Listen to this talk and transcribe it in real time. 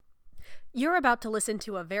You're about to listen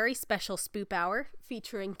to a very special Spoop Hour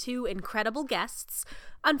featuring two incredible guests.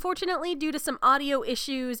 Unfortunately, due to some audio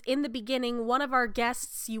issues in the beginning, one of our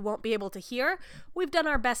guests you won't be able to hear. We've done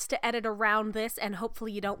our best to edit around this and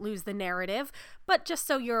hopefully you don't lose the narrative. But just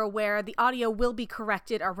so you're aware, the audio will be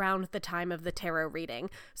corrected around the time of the tarot reading.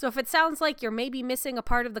 So if it sounds like you're maybe missing a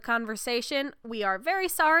part of the conversation, we are very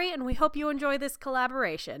sorry and we hope you enjoy this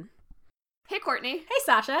collaboration. Hey, Courtney. Hey,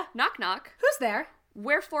 Sasha. Knock, knock. Who's there?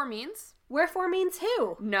 Wherefore means? Wherefore means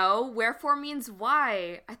who? No, wherefore means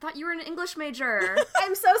why. I thought you were an English major.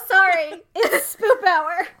 I'm so sorry. It's Spoop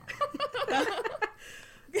Hour.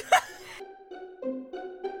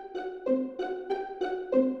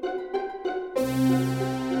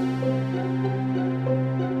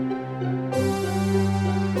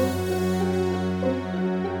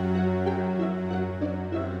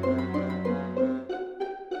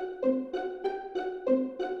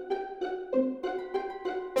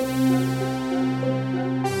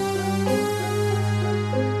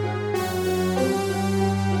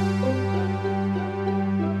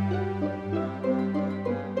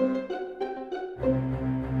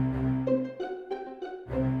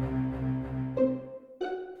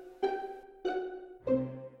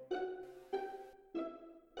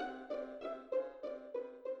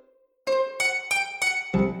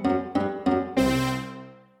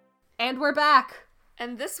 And we're back.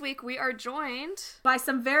 And this week we are joined By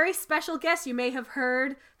some very special guests. You may have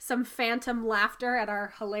heard some phantom laughter at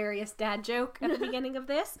our hilarious dad joke at the beginning of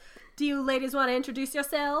this. Do you ladies want to introduce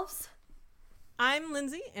yourselves? I'm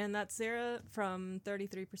Lindsay, and that's Sarah from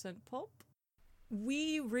 33% Pulp.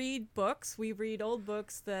 We read books. We read old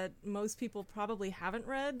books that most people probably haven't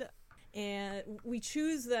read, and we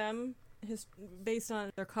choose them based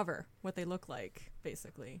on their cover, what they look like,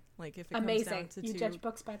 basically. Like if it comes down to You judge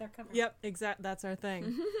books by their cover. Yep, exact. That's our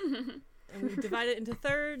thing. And we divide it into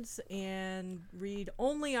thirds and read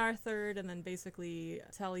only our third, and then basically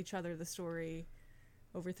tell each other the story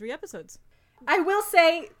over 3 episodes. I will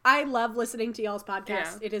say, I love listening to y'all's podcast.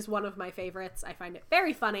 Yeah. It is one of my favorites. I find it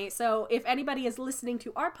very funny. So if anybody is listening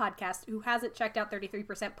to our podcast who hasn't checked out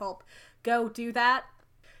 33% Pulp, go do that.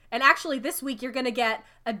 And actually, this week you're going to get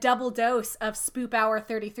a double dose of Spoop Hour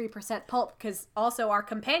 33% Pulp, because also our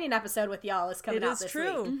companion episode with y'all is coming out this week. It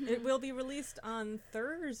is true. It will be released on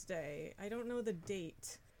Thursday. I don't know the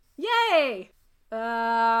date. Yay!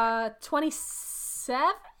 27?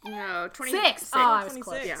 No, 26. 6. Oh, I was 26,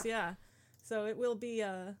 close. yeah. So it will be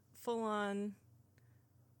a full-on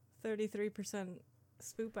 33%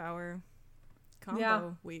 Spoop Hour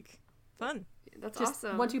combo week. Fun. That's Just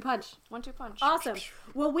awesome. 1-2 punch. 1-2 punch. Awesome.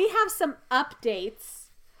 Well, we have some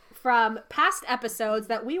updates from past episodes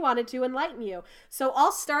that we wanted to enlighten you. So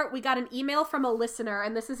I'll start. We got an email from a listener,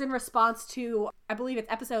 and this is in response to, I believe it's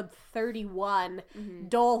episode 31,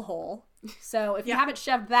 Dole Hole. So if you haven't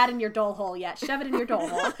shoved that in your dole hole yet, shove it in your dole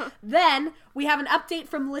hole. Then we have an update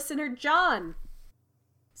from listener John.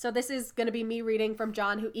 So this is going to be me reading from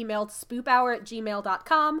John, who emailed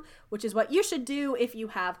spoophour@gmail.com, which is what you should do if you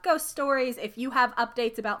have ghost stories, if you have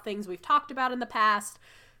updates about things we've talked about in the past.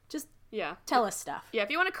 Just tell us stuff. Yeah, if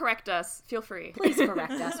you want to correct us, feel free. Please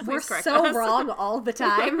correct us. We're correct so us. wrong all the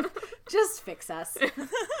time. Just fix us.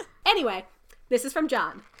 Anyway, this is from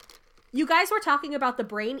John. You guys were talking about the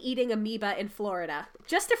brain-eating amoeba in Florida.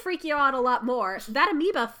 Just to freak you out a lot more, that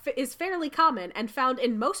amoeba is fairly common and found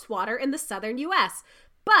in most water in the southern U.S.,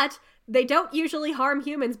 but they don't usually harm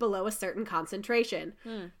humans below a certain concentration.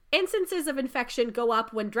 Instances of infection go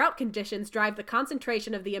up when drought conditions drive the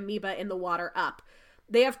concentration of the amoeba in the water up.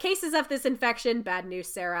 They have cases of this infection, bad news,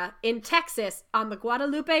 Sarah, in Texas on the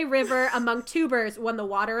Guadalupe River among tubers when the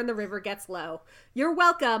water in the river gets low. You're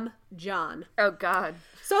welcome, John. Oh, God.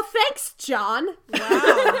 So thanks, John.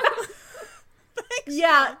 Wow.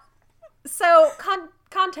 Yeah. So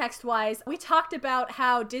context-wise, we talked about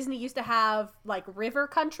how Disney used to have, like, river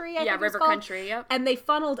country, I think it was River called. country, yep. And they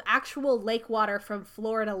funneled actual lake water from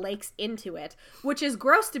Florida lakes into it, which is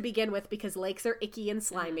gross to begin with because lakes are icky and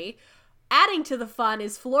slimy. Adding to the fun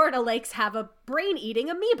is Florida lakes have a brain-eating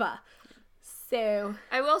amoeba. So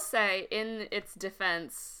I will say, in its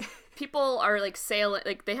defense, people are, like, sailing,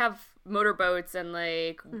 like, they have motorboats and,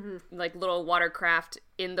 like, like little watercraft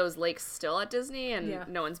in those lakes still at Disney, and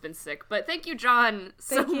no one's been sick. But thank you, John,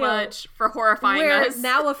 so much for horrifying we're us.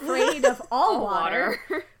 now afraid of all water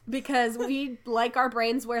water. because we like our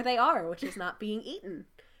brains where they are, which is not being eaten.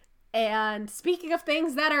 And speaking of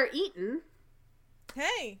things that are eaten...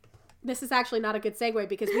 Hey, This is actually not a good segue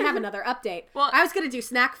because we have another update. Well, I was going to do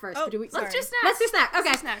snack first. Oh, but sorry. Let's do snacks. Let's do snack.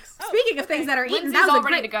 Okay. Snacks. Speaking of things that are eaten, Lindsay's that was all a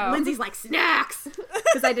ready great. to go. Lindsay's like, snacks!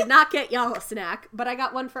 Because I did not get y'all a snack, but I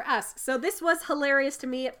got one for us. So this was hilarious to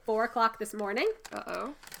me at 4 o'clock this morning.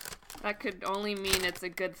 Uh-oh. That could only mean it's a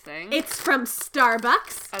good thing. It's from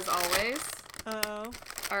Starbucks. As always. Oh.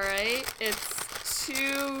 All right. It's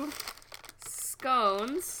 2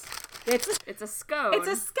 scones. It's a scone.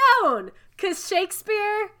 a scone. Because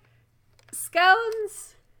Shakespeare,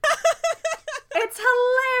 scones. It's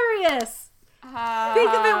hilarious. Think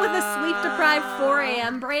of it with a sleep-deprived 4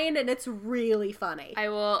 a.m. brain, and it's really funny. I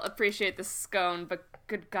will appreciate the scone, but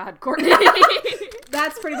good God, Courtney.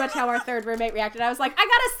 That's pretty much how our third roommate reacted. I was like, I got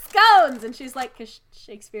a scones! And she's like, because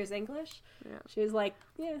Shakespeare's English? Yeah. She was like,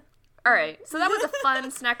 yeah. All right, so that was a fun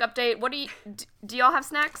snack update. What do y'all have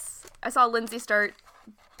snacks? I saw Lindsay start.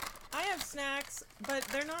 I have snacks, but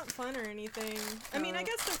they're not fun or anything. I mean, I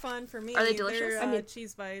guess they're fun for me. Are they delicious? They're,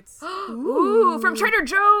 cheese bites. Ooh, from Trader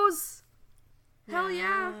Joe's. Hell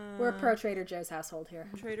yeah. We're a pro Trader Joe's household here.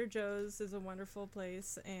 Trader Joe's is a wonderful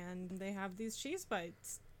place, and they have these cheese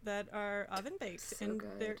bites that are oven baked, and good.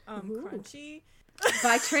 they're crunchy.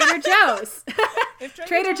 By Trader Joe's. If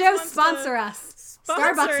Trader Joe's wants sponsor to us. sponsor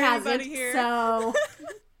Starbucks anybody hasn't, here. so...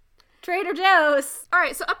 Trader Joe's. All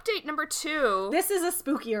right, so update number 2. This is a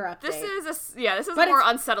spookier update. This is a But more it's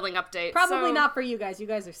unsettling update. Probably So- not for you guys. You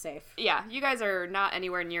guys are safe. Yeah, you guys are not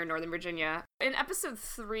anywhere near Northern Virginia. In episode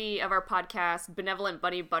 3 of our podcast, Benevolent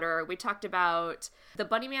Bunny Butter, we talked about the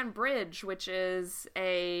Bunnyman Bridge, which is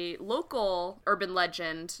a local urban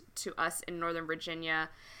legend to us in Northern Virginia,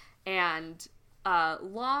 and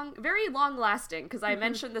very long lasting, because I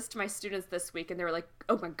mentioned this to my students this week and they were like,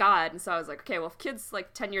 oh my God. And so I was like, okay, well, if kids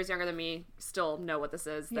like 10 years younger than me still know what this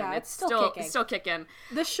is, then Yeah, it's it's still kicking.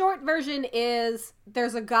 The short version is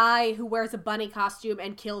there's a guy who wears a bunny costume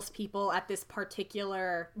and kills people at this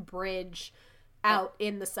particular bridge out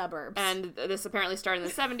in the suburbs. And this apparently started in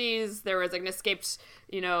the 70s. There was like an escaped,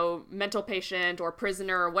 mental patient or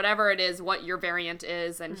prisoner or whatever it is, what your variant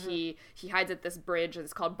is, and he hides at this bridge, and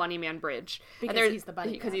it's called Bunnyman Bridge. Because he's the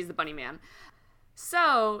bunny Because man. he's the bunny man.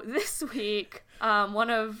 So this week, one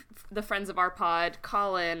of the friends of our pod,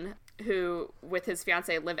 Colin, who with his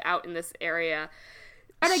fiance live out in this area,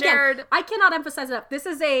 And again, I cannot emphasize enough. This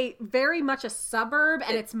is a very much a suburb,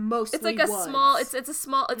 and it's mostly It's like a woods. small. It's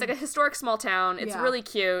like a historic small town. It's Yeah. really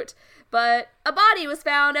cute. But a body was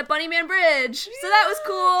found at Bunnyman Bridge, so that was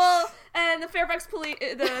cool. And the Fairfax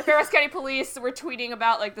County Police were tweeting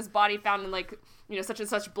about like this body found in like such and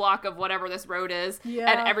such block of whatever this road is.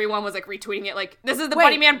 Yeah. And everyone was like retweeting it like, this is the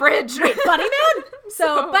Wait. Bunnyman Bridge. Wait, Bunnyman?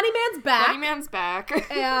 So Bunnyman's back. Bunnyman's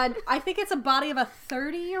back. And I think it's a body of a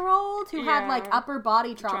 30-year-old who had like Yeah. upper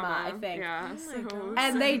body trauma, I think. Yeah. Oh my so- God.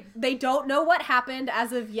 And they don't know what happened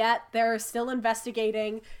as of yet. They're still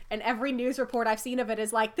investigating, and every news report I've seen of it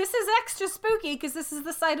is like, this is extra spooky because this is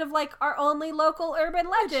the site of like our only local urban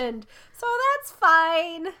legend. So that's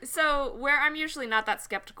fine. So where I'm usually not that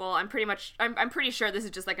skeptical, I'm pretty sure this is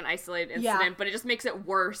just like an isolated incident, Yeah. but it just makes it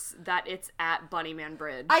worse that it's at Bunnyman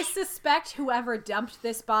Bridge. I suspect whoever dumped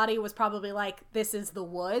this body was probably like, this is the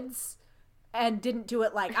woods, and didn't do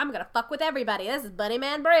it like, I'm gonna fuck with everybody. This is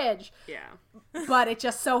Bunnyman Bridge. Yeah. But it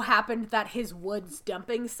just so happened that his woods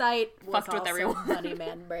dumping site was Fucked with also everyone.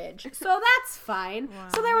 Bunnyman Bridge. So that's fine.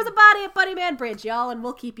 So there was a body at Bunnyman Bridge, y'all, and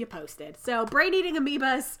we'll keep you posted. So brain-eating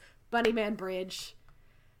amoebas, Bunnyman Bridge.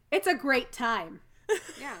 It's a great time.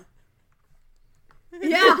 Yeah.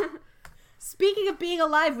 Yeah. Speaking of being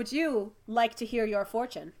alive, would you like to hear your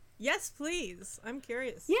fortune? Yes, please. I'm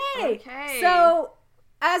curious. Yay! Okay. So,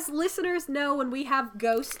 as listeners know, when we have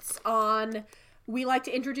ghosts on, we like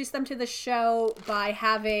to introduce them to the show by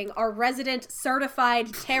having our resident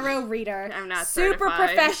certified tarot reader. I'm not super certified.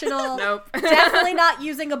 professional. Nope. Definitely not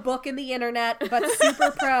using a book in the internet, but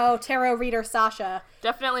super pro tarot reader Sasha.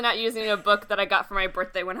 Definitely not using a book that I got for my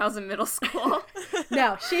birthday when I was in middle school.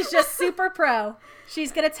 No, she's just super pro.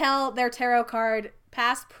 She's gonna tell their tarot card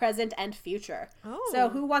past, present, and future. Oh. So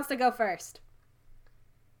who wants to go first?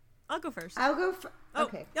 I'll go first. I'll go. Oh,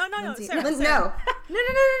 Okay. No, Lindsay. Sarah. No. Sarah.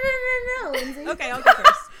 No, Lindsay. Okay, I'll go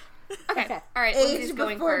first. Okay. All right, Lindsay's Age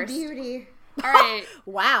going before first. beauty. All right.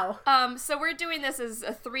 Wow. So we're doing this as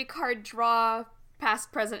a 3-card draw,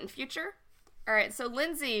 past, present, and future. All right, so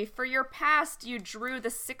Lindsay, for your past, you drew the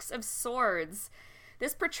 6 of Swords.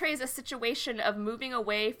 This portrays a situation of moving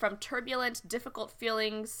away from turbulent, difficult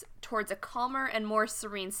feelings towards a calmer and more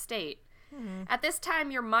serene state. At this time,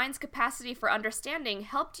 your mind's capacity for understanding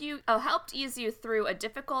helped ease you through a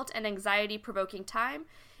difficult and anxiety-provoking time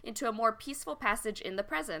into a more peaceful passage in the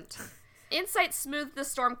present. Insight smoothed the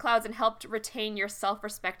storm clouds and helped retain your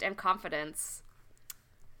self-respect and confidence.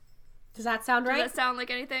 Does that sound right? Does that sound like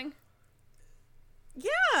anything?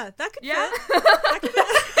 Yeah, that could Yeah. fit.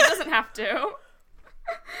 It doesn't have to.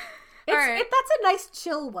 That's a nice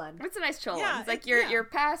chill one. It's a nice chill Yeah, one. It's like yeah. your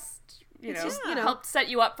past, It's just, helped set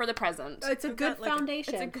you up for the present. It's a good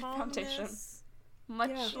foundation. It's a good foundation.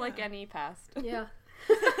 Much like any past. Yeah.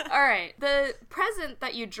 All right. The present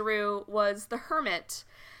that you drew was the Hermit.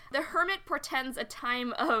 The Hermit portends a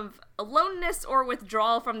time of aloneness or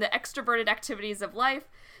withdrawal from the extroverted activities of life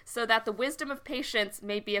so that the wisdom of patience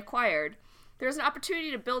may be acquired. There is an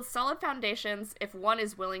opportunity to build solid foundations if one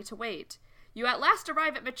is willing to wait. You at last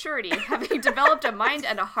arrive at maturity, having developed a mind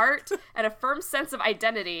and a heart and a firm sense of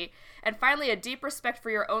identity, and finally a deep respect for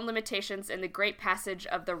your own limitations in the great passage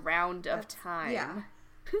of the round of time. Yeah.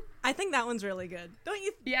 I think that one's really good. Don't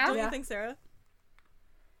you? Yeah? Don't Yeah. you think, Sarah?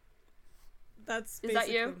 That's Is that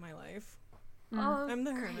basically you? my life. Oh, I'm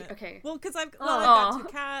the hermit. okay. Well, because I've Aw. got 2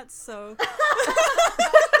 cats, so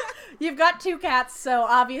You've got 2 cats, so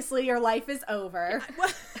obviously your life is over.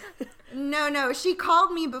 No, she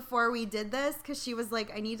called me before we did this because she was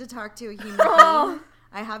like, I need to talk to a human Oh. being.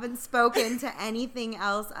 I haven't spoken to anything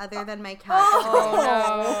else other than my cat.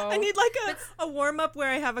 Oh, I need like a warm up where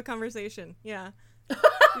I have a conversation. Yeah.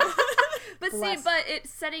 But see, it's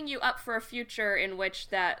setting you up for a future in which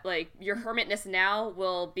that, like, your hermitness now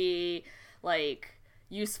will be, like,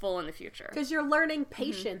 useful in the future. Because you're learning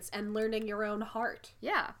patience and learning your own heart.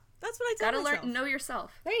 Yeah. That's what I tell Gotta myself. know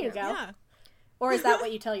yourself. There you go. Yeah. Or is that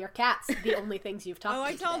what you tell your cats? The only things you've talked Oh, to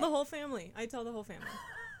I tell today? the whole family.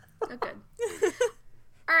 Oh, good.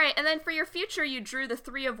 All right, and then for your future, you drew the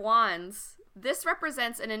Three of Wands. This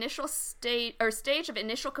represents an initial stage of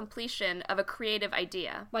initial completion of a creative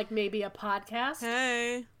idea. Like maybe a podcast?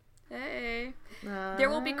 Hey. Hey. There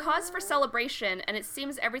will be cause for celebration, and it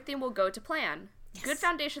seems everything will go to plan. Good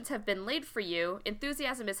foundations have been laid for you,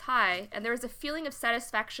 enthusiasm is high, and there is a feeling of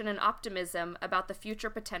satisfaction and optimism about the future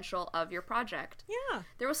potential of your project. Yeah.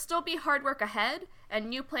 There will still be hard work ahead, and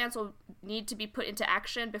new plans will need to be put into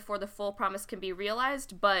action before the full promise can be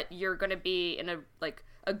realized, but you're going to be in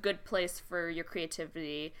a good place for your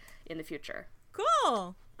creativity in the future.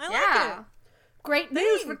 Cool. I like Yeah. it. Great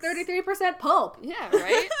news for 33% pulp. Yeah,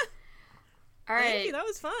 right? All right. Thank you. That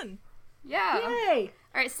was fun. Yeah. Yay!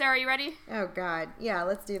 All right, Sarah, you ready? Oh, God. Yeah,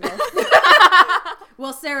 let's do this.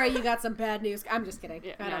 Well, Sarah, you got some bad news. I'm just kidding.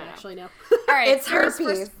 Yeah, I don't no. actually know. All right. It's Sarah's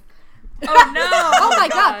herpes. first- Oh, no. Oh my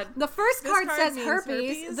god. The first This card card says means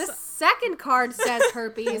herpes. herpes. The second card says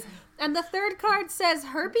herpes. And the third card says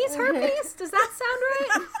herpes. Does that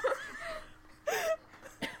sound right?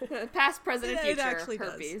 Past, present, and It future. actually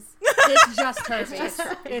does. herpes. It's just herpes.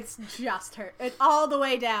 It's just her. It, all the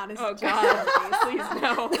way down. Is Oh, just God. herpes. Please,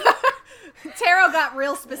 no. Tarot got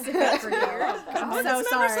real specific for you. I'm so Never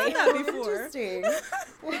sorry. said that before. Interesting.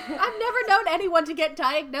 I've never known anyone to get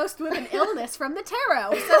diagnosed with an illness from the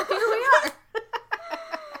tarot. So here we are.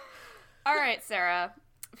 All right, Sarah.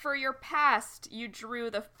 For your past, you drew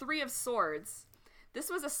the Three of Swords. This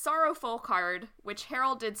was a sorrowful card, which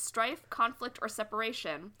heralded strife, conflict, or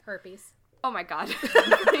separation. Herpes. Oh my god.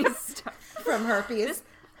 Please stop. From herpes.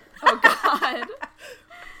 Oh god.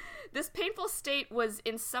 This painful state was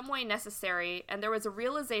in some way necessary, and there was a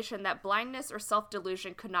realization that blindness or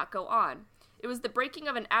self-delusion could not go on. It was the breaking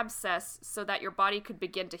of an abscess so that your body could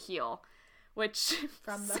begin to heal, which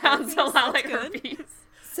From the sounds a herpes? lot like That's good. herpes.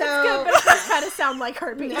 So But it does kind of sound like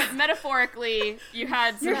herpes. Metaphorically, you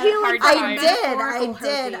had some You're healing hard from I time. metaphorical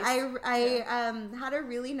did. herpes. I had a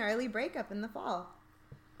really gnarly breakup in the fall.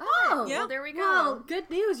 Oh, Yeah. Well, there we go. well, good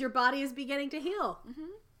news. Your body is beginning to heal.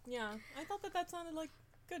 Yeah. I thought that sounded like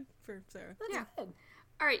good for Sarah. That's Yeah. good.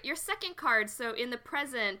 All right, your second card, so in the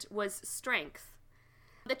present, was Strength.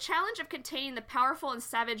 The challenge of containing the powerful and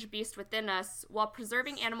savage beast within us while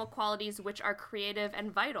preserving animal qualities which are creative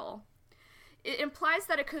and vital. It implies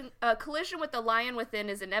that a collision with the lion within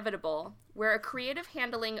is inevitable, where a creative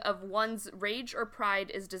handling of one's rage or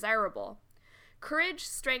pride is desirable. Courage,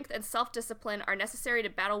 strength, and self-discipline are necessary to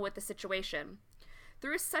battle with the situation.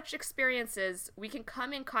 Through such experiences, we can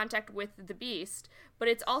come in contact with the beast, but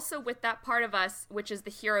it's also with that part of us which is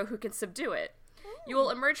the hero who can subdue it. You will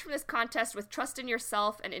emerge from this contest with trust in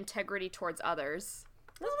yourself and integrity towards others.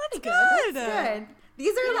 Well, that's good. Good.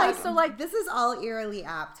 These are Yeah, so, like- this is all eerily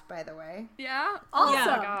apt, by the way. Yeah? Also, oh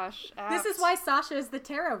my gosh. This is apt. why Sasha is the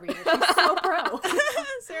tarot reader. She's so pro.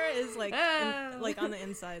 Sarah is like, Ah. like on the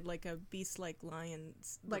inside, like a beast-like lion,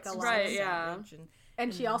 Like that's a just lion. Right, yeah. savage, and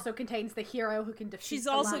And she also contains the hero who can defeat she's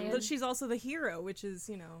the also lion. she's also the hero, which is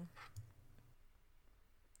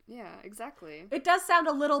Yeah, exactly. It does sound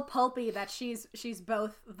a little pulpy that she's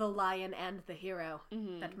both the lion and the hero.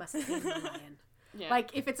 That must be the lion. Yeah. Like,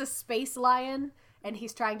 if it's a space lion and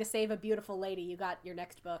he's trying to save a beautiful lady, you got your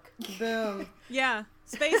next book. Boom. Yeah,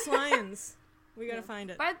 Space Lions. We gotta find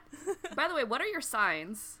it. By the way, what are your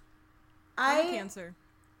signs? I'm Cancer.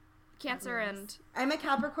 Cancer and... I'm a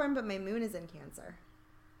Capricorn, but my moon is in Cancer.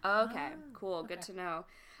 Okay, cool. Good to know.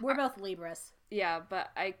 We're both Libras. Yeah, but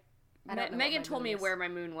I don't know what Megan my told moon me is. where my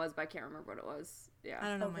moon was, but I can't remember what it was. Yeah. I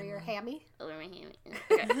don't know Over my your moon. hammy? Over my hammy.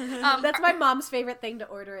 Okay. That's my mom's favorite thing to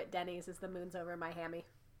order at Denny's is the moon's over my hammy.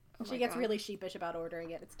 She gets really sheepish about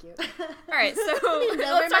ordering it. It's cute. All right, so over let's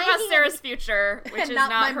talk my about hammy. Sarah's future, which And is not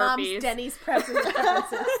not my herpes. mom's Denny's preferences.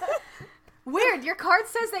 Weird. Your card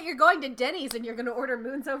says that you're going to Denny's and you're going to order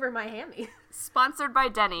moons over my hammy. Sponsored by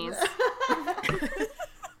Denny's.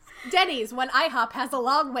 Denny's, when IHOP has a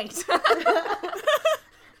long wait.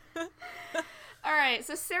 All right,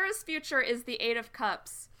 so Sarah's future is the Eight of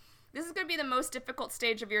Cups. This is going to be the most difficult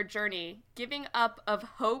stage of your journey, giving up of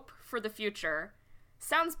hope for the future.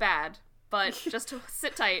 Sounds bad, but just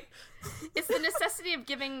sit tight. It's the necessity of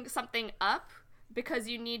giving something up because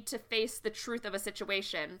you need to face the truth of a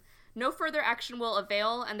situation. No further action will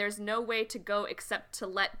avail, and there's no way to go except to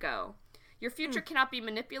let go. Your future cannot be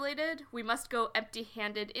manipulated. We must go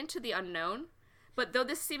empty-handed into the unknown. But though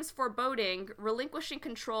this seems foreboding, relinquishing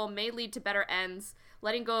control may lead to better ends,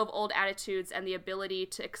 letting go of old attitudes and the ability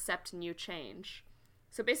to accept new change.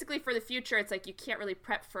 So basically for the future, it's like you can't really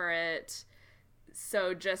prep for it,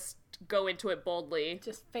 so just go into it boldly.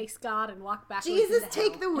 Just face God and walk backwards. Jesus, into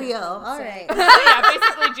take hell. the wheel. All right. Yeah,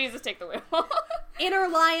 basically Jesus take the wheel. Inner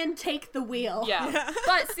lion, take the wheel. Yeah.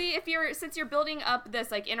 But see, since you're building up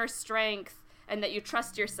this like inner strength and that you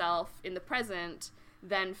trust yourself in the present,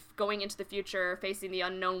 then going into the future, facing the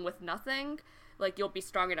unknown with nothing, like you'll be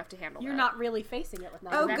strong enough to handle You're that. not really facing it with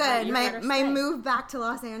nothing. Oh, That's good. your inner My strength. move back to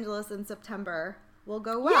Los Angeles in September will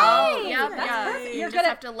go well. Oh, Yay! yeah, That's yeah. perfect. You You're just gonna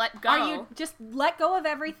have to let go. Are you just let go of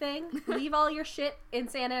everything, leave all your shit in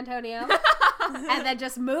San Antonio, and then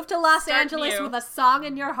just move to Los Start Angeles new. with a song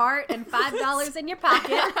in your heart and $5 in your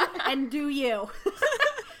pocket, and do you?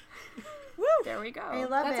 Woo! There we go. I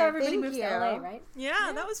love That's it. how everybody Thank moves you. to LA, right?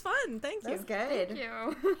 Yeah, that was fun. Thank you. That's good. Thank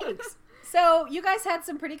you. Thanks. So you guys had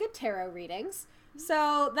some pretty good tarot readings.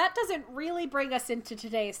 So that doesn't really bring us into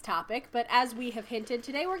today's topic, but as we have hinted,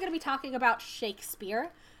 today we're going to be talking about Shakespeare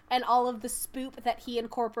and all of the spoop that he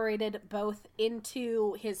incorporated both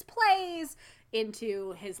into his plays,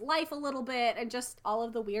 into his life a little bit, and just all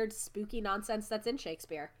of the weird, spooky nonsense that's in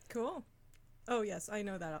Shakespeare. Cool. Oh yes, I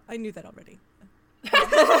know that. I knew that already. You're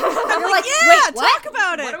like, Yeah, wait, what? talk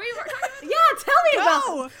about it. What are we talking about? Yeah, tell me about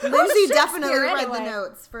Go. Who's Lindsay definitely Shakespeare read anyway? the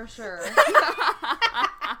notes for sure.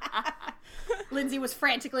 Lindsay was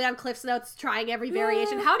frantically on Cliff's Notes trying every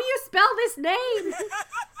variation. How do you spell this name?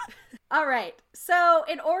 All right. So,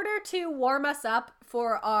 in order to warm us up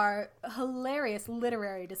for our hilarious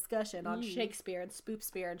literary discussion on Shakespeare and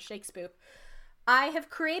Spoopspeare and Shakespoop, I have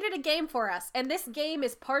created a game for us. And this game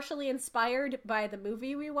is partially inspired by the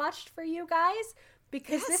movie we watched for you guys,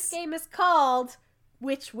 because this game is called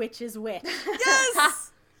Which Witch is Which.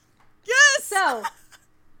 Yes. Yes. So,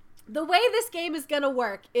 the way this game is going to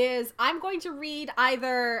work is I'm going to read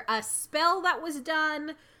either a spell that was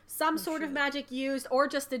done, some sort of magic used, or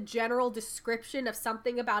just a general description of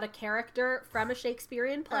something about a character from a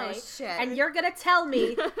Shakespearean play. Oh, shit. And you're going to tell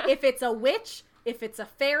me if it's a witch, if it's a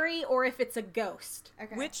fairy, or if it's a ghost.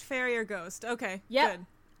 Okay. Witch, fairy, or ghost? Okay. Yep. Good.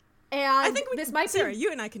 And I think this might Sarah, be...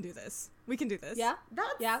 you and I can do this. We can do this. Yeah?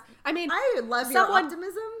 That's, Yeah. I mean, I love your someone-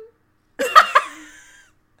 optimism.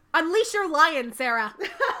 unleash your lion, Sarah.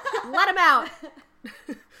 Let him out.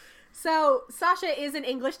 So, Sasha is an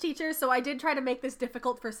English teacher, so I did try to make this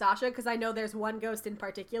difficult for Sasha, because I know there's one ghost in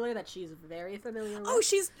particular that she's very familiar with. Oh,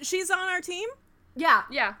 she's on our team? Yeah.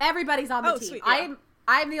 Yeah. Everybo's on the Oh, team. sweet, yeah.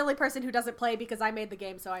 I'm the only person who doesn't play because I made the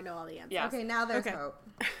game, so I know all the answers. Yeah. Okay, now there's Okay. hope.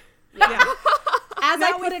 Yeah. As now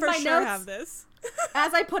I put we in for my sure notes, have this.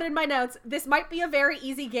 as I put in my notes, this might be a very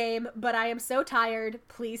easy game, but I am so tired.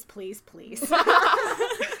 Please, please, please.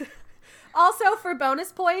 Also, for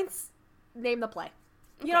bonus points, name the play.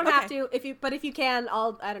 You don't have to, but if you can,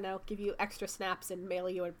 I don't know, give you extra snaps and mail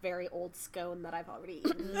you a very old scone that I've already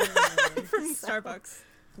eaten. From Starbucks.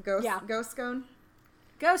 Ghost, Yeah. ghost scone.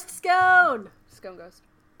 Ghost scone! Scone Ghost.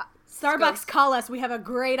 Starbucks, call us. We have a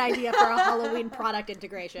great idea for a Halloween product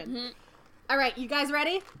integration. All right, you guys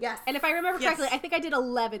ready? Yes. And if I remember Yes. correctly, I think I did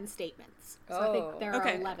 11 statements. So I Oh. think there are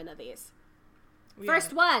Okay. 11 of these. We First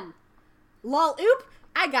have it. one. Lol oop,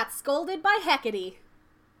 I got scolded by Hecate.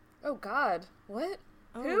 Oh God. What?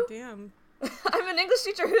 Oh, Who? damn. I'm an English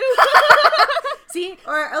teacher. Who? See?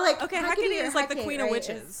 Or like Okay, Hecate Hecate or is like the Hecate, queen right? of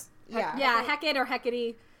witches. Yeah, Hecate or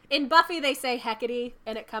Hecate. In Buffy, they say Hecate,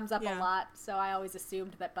 and it comes up a Yeah. lot, so I always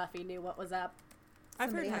assumed that Buffy knew what was up.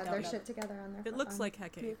 I've heard Somebody had their Hecate. shit together on their It looks phone. like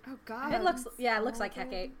Hecate. Oh God. It looks like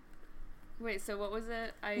Hecate. Wait, so what was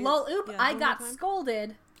it? Lol, oop, Yeah, I one got more time.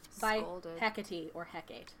 scolded by Scolded. Hecate or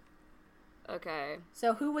Hecate. Okay.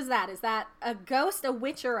 So who was that? Is that a ghost, a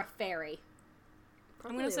witch, or a fairy?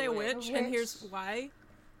 I'm going to say a witch, A and here's witch. why.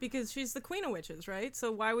 Because she's the queen of witches, right?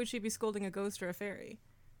 So why would she be scolding a ghost or a fairy?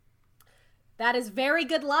 That is very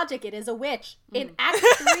good logic. It is a witch. In Act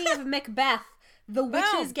 3 of Macbeth, the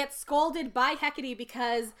witches get scolded by Hecate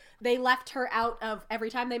because they left her out of every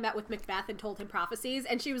time they met with Macbeth and told him prophecies.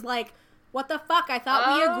 And she was like, what the fuck? I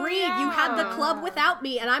thought we Oh, agreed. You had the yeah. club without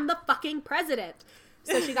me, and I'm the fucking president.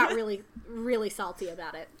 So she got really, really salty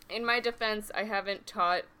about it. In my defense, I haven't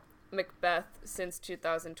taught Macbeth since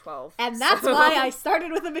 2012. And that's so- why I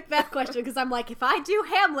started with a Macbeth question, because I'm like, if I do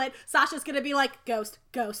Hamlet, Sasha's going to be like, ghost,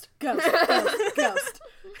 ghost, ghost, ghost, ghost.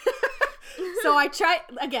 So I tried,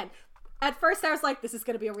 again, at first I was like, this is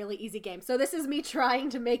going to be a really easy game. So this is me trying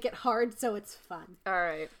to make it hard so it's fun. All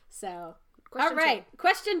right. So, Question all right,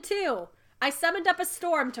 question 2. I summoned up a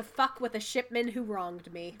storm to fuck with a shipman who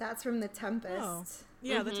wronged me. That's from The Tempest. Oh.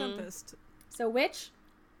 Yeah, the Tempest. So which?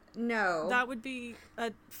 No. That would be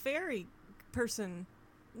a fairy person.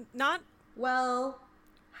 Not... Well,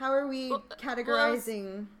 how are we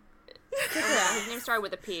categorizing? His name started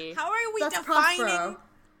with a P. How are we That's defining... Prospero.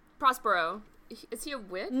 Prospero. Is he a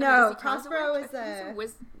witch? No, Does he count as a Prospero witch? is I think a-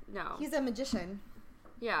 he's no. He's a magician.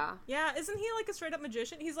 Yeah. Yeah, isn't he like a straight-up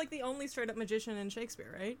magician? He's like the only straight-up magician in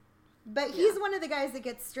Shakespeare, right? But he's one of the guys that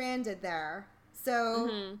gets stranded there.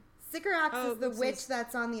 So Sycorax Oh, is the oopsies. witch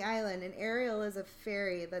that's on the island, and Ariel is a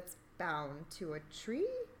fairy that's bound to a tree?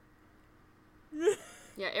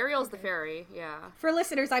 Yeah, Ariel's the fairy. Yeah. For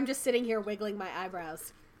listeners, I'm just sitting here wiggling my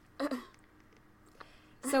eyebrows.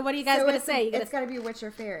 So what are you guys So going to it's- say? You It's gonna, got to be witch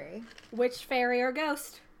or fairy. which fairy or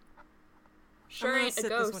ghost? Sure I'm gonna ain't a sit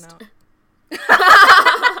ghost. this one out.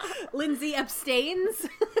 Lindsay abstains.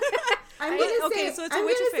 I'm going to okay, say, so it's a I'm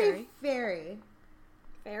witch or gonna say fairy? fairy.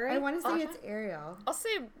 Fairy? I want to say it's Ariel. I'll say,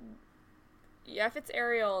 yeah, if it's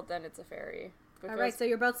Ariel, then it's a fairy. All right, so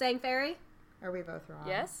you're both saying fairy? Are we both wrong?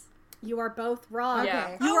 Yes? You are both wrong.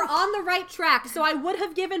 Yeah. Okay. You were on the right track. So I would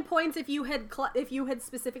have given points if you had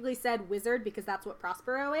specifically said wizard, because that's what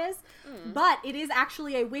Prospero is. But it is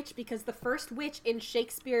actually a witch, because the first witch in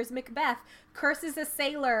Shakespeare's Macbeth curses a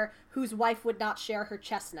sailor whose wife would not share her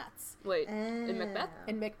chestnuts. Wait, in Macbeth?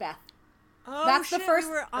 In Macbeth. Oh, That's the shit, first-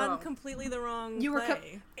 we were on Oh. completely the wrong You were.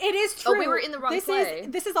 play. It is Oh, true. we were in the wrong this play.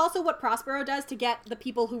 This is also what Prospero does to get the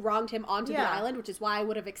people who wronged him onto the Yeah. island, which is why I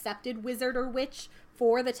would have accepted wizard or witch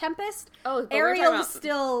for the Tempest. Oh, but we were Ariel talking is about-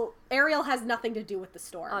 still. Ariel has nothing to do with the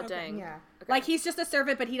storm. Oh, dang. Yeah. Okay. Like, he's just a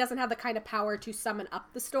servant, but he doesn't have the kind of power to summon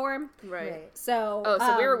up the storm. Right. So. Oh,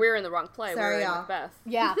 so we were in the wrong play. sorry, we were in y'all. Macbeth.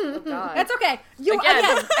 Yeah. Oh, God. That's okay. You Again,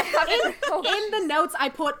 again, I haven't- oh, in the jeez. notes I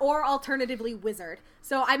put or alternatively wizard.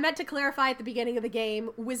 So I meant to clarify at the beginning of the game,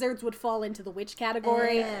 wizards would fall into the witch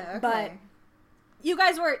category, Okay. but you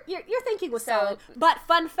guys were your thinking was So- solid. But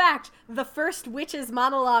fun fact, the first witch's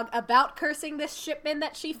monologue about cursing this shipman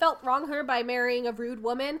that she felt wronged her by marrying a rude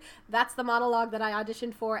woman, that's the monologue that I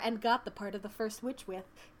auditioned for and got the part of the first witch with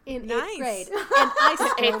in Nice. 8th grade. And I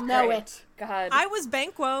still Eighth know grade. it. God. I was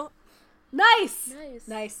Banquo. Nice. Nice.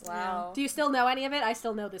 Nice. Wow. Do you still know any of it? I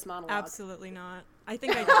still know this monologue. Absolutely not. I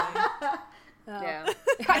think I die. Yeah.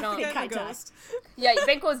 I don't- think I'm I a died. ghost. Yeah,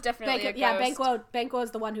 Banquo's definitely a ghost. Banquo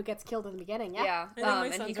is the one who gets killed in the beginning. Yeah. Yeah. I think my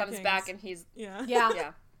And he sons are comes back kings. and he's... Yeah. Yeah.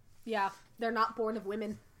 Yeah. Yeah. They're not born of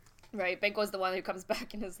women. Right. Banquo's the one who comes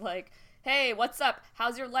back and is like, hey, what's up?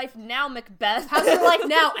 How's your life now, Macbeth? How's your life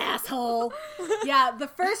now, asshole? Yeah, the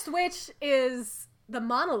first witch is the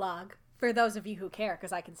monologue, for those of you who care,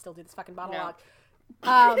 because I can still do this fucking monologue.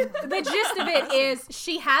 The gist of it is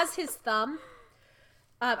she has his thumb.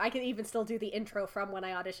 I can even still do the intro from when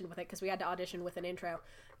I auditioned with it, because we had to audition with an intro.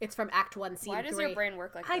 It's from Act 1, Scene 3. Why does your brain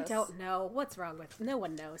work like I this? don't know. What's wrong with No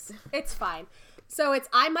one knows. It's fine. So it's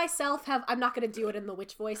I myself have, I'm not going to do it in the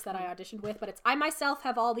witch voice that I auditioned with, but it's I myself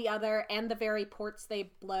have all the other and the very ports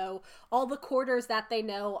they blow, all the quarters that they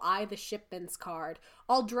know, I the shipman's card.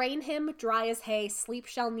 I'll drain him, dry as hay, sleep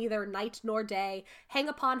shall neither night nor day, hang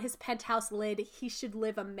upon his penthouse lid, he should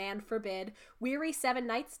live a man forbid. Weary 7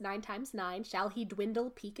 nights, 9 times 9, shall he dwindle,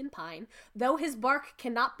 peak and pine. Though his bark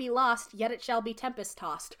cannot be lost, yet it shall be tempest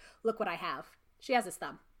tossed. Look what I have. She has his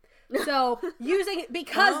thumb. So using it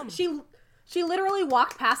because she literally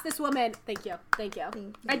walked past this woman. Thank you.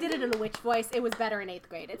 I did it in a witch voice. It was better in 8th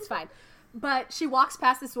grade. It's fine. But she walks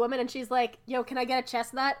past this woman and she's like, yo, can I get a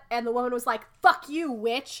chestnut? And the woman was like, fuck you,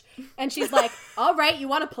 witch. And she's like, all right, you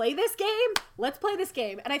want to play this game? Let's play this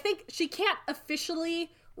game. And I think she can't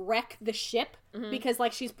officially wreck the ship because,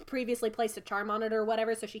 like, she's previously placed a charm on it or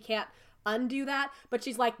whatever, so she can't undo that. But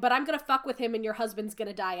she's like, but I'm going to fuck with him and your husband's going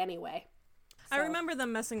to die anyway. So. I remember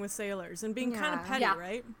them messing with sailors and being kind of petty,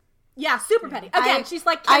 right? Yeah, super petty. Again, she's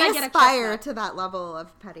like, can I get a chestnut? I aspire to that level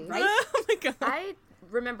of petty. Right? Oh my god. I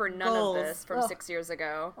remember none of this from 6 years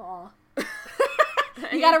ago. Aw.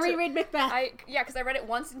 You gotta reread Macbeth. Because I read it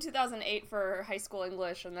once in 2008 for high school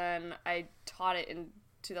English, and then I taught it in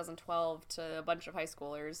 2012 to a bunch of high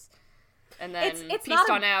schoolers, and then it's pieced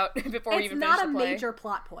on out before we even finished the play. It's not a major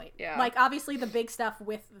plot point. Yeah. Like, obviously the big stuff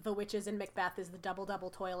with the witches in Macbeth is the double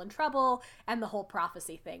toil and trouble and the whole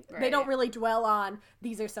prophecy thing. Right. They don't really dwell on,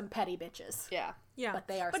 these are some petty bitches. Yeah. Yeah. But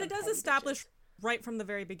they are. But it does establish right from the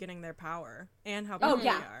very beginning their power and how big they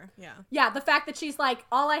are. Yeah. Yeah, the fact that she's like,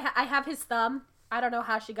 I have his thumb. I don't know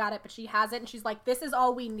how she got it, but she has it, and she's like, this is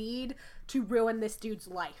all we need to ruin this dude's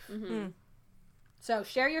life. Mm-hmm. So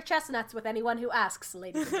share your chestnuts with anyone who asks,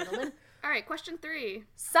 ladies and gentlemen. All right, question 3.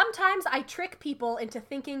 Sometimes I trick people into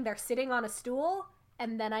thinking they're sitting on a stool,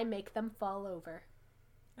 and then I make them fall over.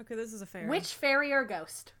 Okay, this is a fairy. Which fairy or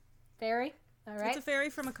ghost? Fairy? All right. It's a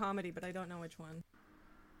fairy from a comedy, but I don't know which one.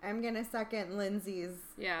 I'm going to second Lindsay's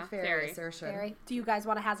fairy assertion. Fairy. Do you guys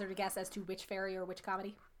want to hazard a guess as to which fairy or which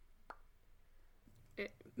comedy?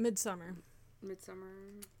 Midsummer.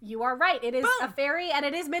 You are right. It is a fairy, and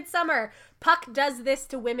it is Midsummer. Puck does this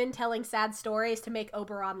to women telling sad stories to make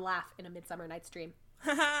Oberon laugh in A Midsummer Night's Dream.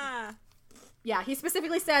 Yeah, he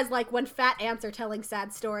specifically says, like, when fat ants are telling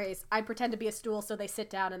sad stories, I pretend to be a stool so they sit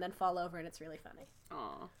down and then fall over, and it's really funny.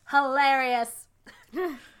 Aww. Hilarious.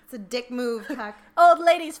 It's a dick move, Puck. Old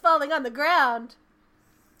ladies falling on the ground.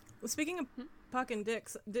 Well, speaking of Puck and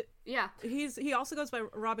dicks, yeah, he also goes by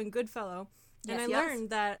Robin Goodfellow, and I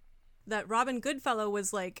learned that Robin Goodfellow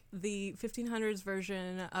was like the 1500s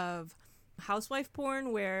version of housewife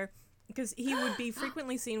porn, where because he would be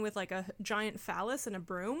frequently seen with like a giant phallus and a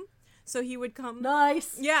broom. So he would come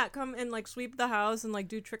come and like sweep the house and like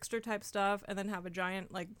do trickster type stuff, and then have a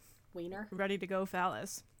giant like wiener ready to go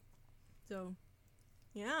phallus. So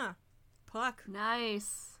yeah, Puck.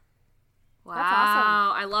 Nice. Wow, that's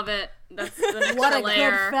awesome. I love it. That's the next what a layer.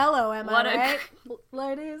 Good fellow, am I right?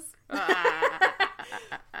 Ladies.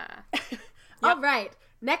 All right,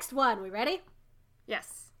 next one. We ready?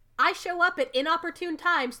 Yes. I show up at inopportune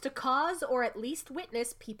times to cause or at least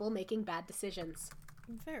witness people making bad decisions.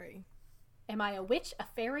 Fairy. Am I a witch, a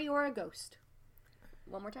fairy, or a ghost?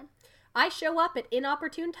 One more time. I show up at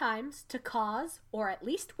inopportune times to cause or at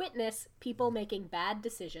least witness people making bad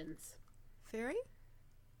decisions. Fairy?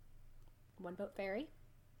 One vote fairy.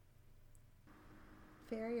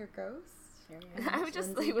 Fairy or ghost? I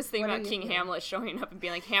was thinking about King Hamlet showing up and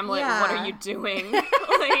being like, Hamlet, what are you doing?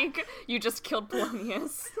 Like, you just killed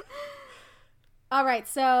Polonius. All right,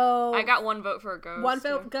 so I got one vote for a ghost. One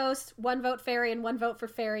vote ghost, one vote fairy, and one vote for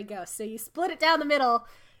fairy ghost. So you split it down the middle.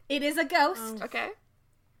 It is a ghost. Okay.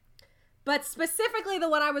 But specifically the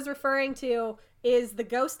one I was referring to is the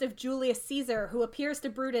ghost of Julius Caesar, who appears to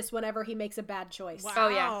Brutus whenever he makes a bad choice. Wow. Oh,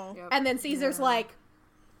 yeah. Yep. And then Caesar's like,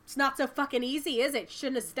 it's not so fucking easy, is it?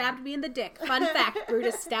 Shouldn't have stabbed me in the dick. Fun fact,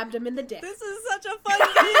 Brutus stabbed him in the dick. This is such a fun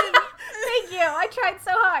game. Thank you. I tried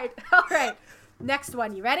so hard. All right. Next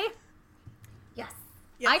one. You ready? Yes.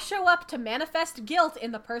 I show up to manifest guilt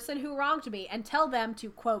in the person who wronged me and tell them to,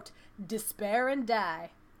 quote, despair and die.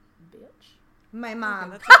 Bitch. My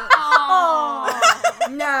mom. Oh.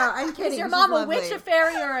 No, I'm kidding. Is your She's mom lovely. a witch, a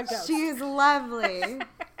fairy, or a ghost? She's lovely.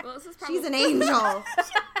 Well, this is probably... She's an angel.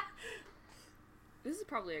 This is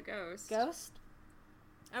probably a ghost. Ghost?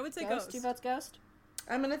 I would say Ghost. ghost. 2 votes ghost.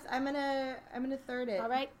 I'm gonna third it. All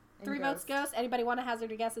right. in 3 votes ghost. Anybody want to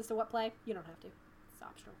hazard a guess as to what play? You don't have to. It's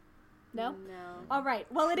optional. No? No. All right.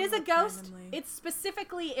 Well, it is a ghost. Randomly. It's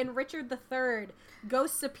specifically in Richard III.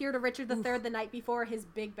 Ghosts appear to Richard III the night before his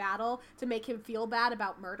big battle to make him feel bad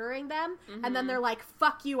about murdering them. Mm-hmm. And then they're like,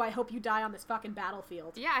 fuck you, I hope you die on this fucking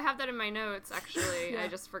battlefield. Yeah, I have that in my notes, actually. Yeah. I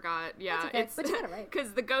just forgot. Yeah, That's okay, but you got it right.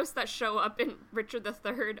 Because the ghosts that show up in Richard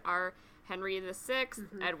III are Henry VI,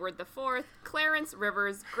 Edward IV, Clarence,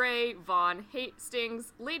 Rivers, Grey, Vaughan,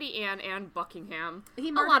 Hastings, Lady Anne, and Buckingham.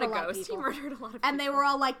 He murdered a lot of ghosts. He people. murdered a lot of people. And they were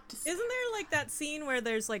all like... Isn't there like that scene where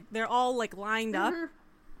there's like they're all like lined up?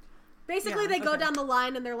 Basically, Yeah, they go okay. down the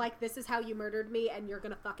line and they're like, this is how you murdered me and you're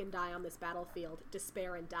gonna fucking die on this battlefield.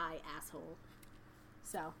 Despair and die, asshole.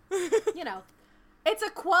 So, you know.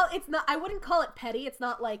 It's not, I wouldn't call it petty. It's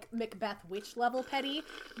not like Macbeth witch level petty,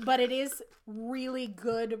 but it is really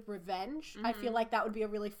good revenge. I feel like that would be a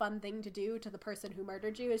really fun thing to do to the person who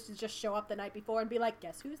murdered you, is to just show up the night before and be like,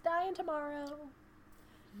 guess who's dying tomorrow?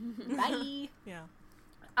 Bye. Yeah.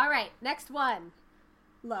 All right, next one.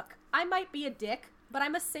 Look, I might be a dick, but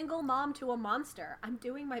I'm a single mom to a monster. I'm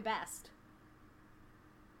doing my best.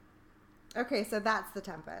 Okay, so that's the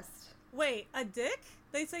Tempest. Wait, a dick?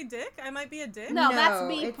 They say dick? I might be a dick? No, No, that's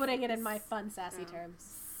me it's- putting it in my fun, sassy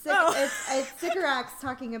terms. It's Sycorax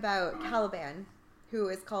talking about Caliban, who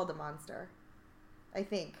is called a monster. I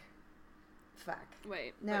think. Fuck.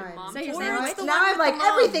 Wait, Now wait, mom. So you're Or saying it's like, the now one I'm with like, the mom.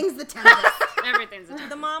 everything's the Tempest. Everything's a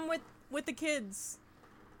The mom with the kids.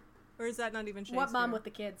 Or is that not even Shakespeare? what mom with the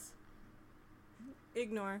kids?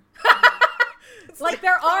 Ignore. Like,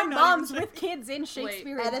 there are probably not moms even with kids in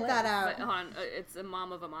Shakespearean Edit that plays. out. But hold on, it's a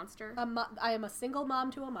mom of a monster. I am a single mom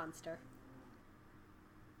to a monster.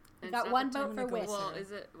 You And got it's one not the vote for Temple. witch. Well,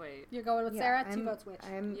 is it? Wait. You're going with Yeah, Sarah? 2 I'm- votes witch.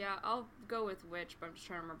 Yeah, I'll go with witch, but I'm just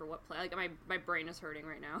trying to remember what play. Like my brain is hurting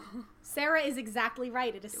right now. Sarah is exactly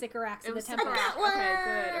right. It is Sycorax in the was Tempest. Sycorax. Okay,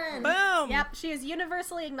 good. Okay. Boom! Yep, she is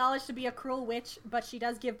universally acknowledged to be a cruel witch, but she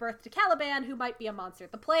does give birth to Caliban, who might be a monster.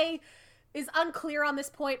 The play is unclear on this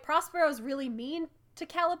point. Prospero's really mean to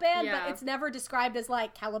Caliban, Yeah. but it's never described as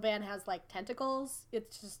like Caliban has like tentacles.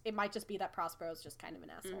 It might just be that Prospero's just kind of an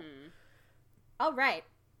asshole. All right,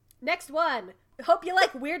 next one. Hope you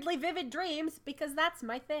like weirdly vivid dreams, because that's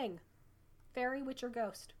my thing. Fairy, witch, or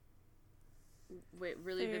ghost. Wait,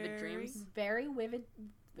 really vivid Fairy. dreams. Very vivid.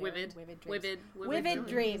 Vivid. dreams. Vivid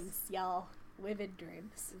Dreams, y'all. Vivid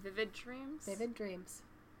dreams. Vivid dreams. Vivid dreams.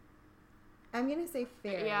 I'm gonna say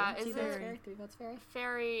fairy. Yeah, is 2 votes it fairy, 3 votes fairy.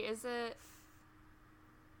 fairy? Is it?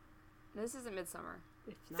 This isn't Midsummer.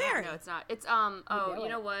 It's not. Fairy. No, it's not. It's know Oh, you it.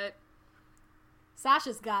 know what?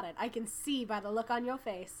 Sasha's got it. I can see by the look on your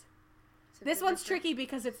face. Is it This one's Vivid tricky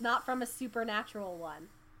because it's not from a supernatural one.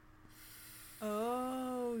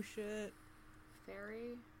 Oh, shit.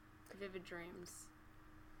 Fairy. Vivid dreams.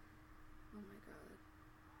 Oh my god.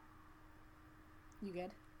 You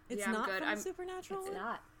good? It's Yeah, I'm not good. from I'm- Supernatural? It's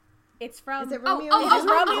not. It's from. Is it Oh, Romeo? oh, and It is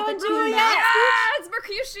Juliet? Romeo and Queen Juliet. Mab? Yeah, it's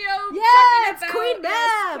Mercutio. Yeah, talking it's about- Queen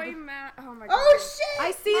yes, Mab. Queen Mab. Oh my god. Oh shit!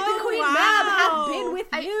 I see Oh, the Queen wow. Mab have been with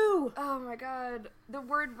I- you. Oh my god. The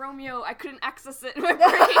word Romeo, I couldn't access it in my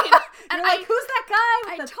brain. And You're like, who's that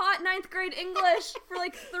guy? I With the... taught 9th grade English for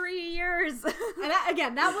like 3 years. And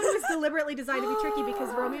that one was deliberately designed to be tricky because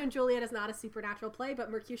Romeo and Juliet is not a supernatural play, but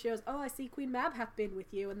Mercutio's, oh, I see Queen Mab hath been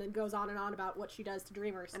with you, and then goes on about what she does to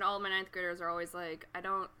dreamers. And all of my 9th graders are always like,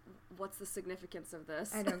 what's the significance of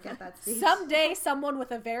this? I don't get that speech. Someday, someone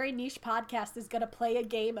with a very niche podcast is going to play a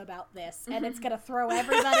game about this, and it's going to throw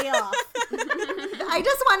everybody off. I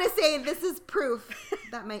just want to say this is proof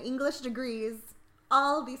that my English degrees,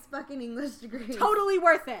 all these fucking English degrees, Totally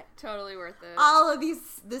worth it. Totally worth it. all of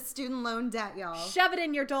this student loan debt, y'all. Shove it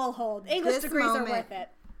in your dole hold. English This degrees are moment. worth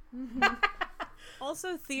it.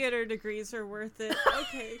 Also, theater degrees are worth it.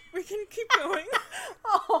 Okay, we can keep going.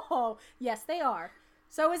 Oh, yes, they are.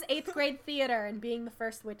 So is 8th grade theater and being the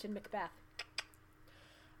first witch in Macbeth.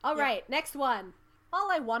 All right, next one. All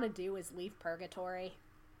I want to do is leave purgatory.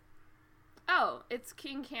 Oh, it's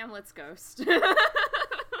King Hamlet's ghost.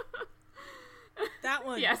 That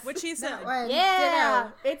one. Yes. What she said. That one, Yeah,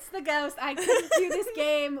 ditto. it's the ghost. I couldn't do this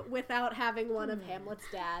game without having one of Hamlet's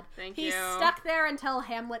dad. Thank He's you. stuck there until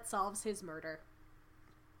Hamlet solves his murder.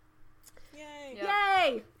 Yay. Yep.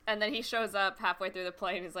 Yay! And then he shows up halfway through the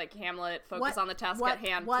play and he's like, Hamlet, focus What- on the task what- at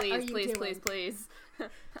hand. what are Please, you please, doing?" please, please.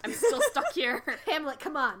 I'm still stuck here. Hamlet,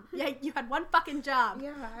 come on. Yeah, you had one fucking job.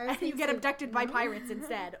 Yeah, I was And you gonna get say- abducted by pirates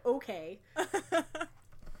instead. Okay.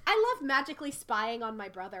 I love magically spying on my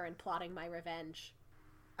brother and plotting my revenge.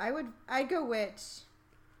 I'd go witch.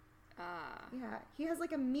 Ah, Yeah, he has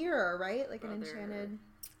like a mirror, right? Like an Brother. enchanted.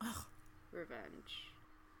 revenge.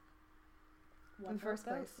 One In the first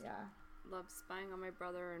vote place, goes. yeah. Love spying on my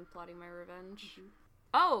brother and plotting my revenge. Mm-hmm.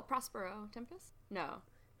 Oh, Prospero. Tempest? No.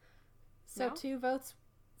 So No? 2 votes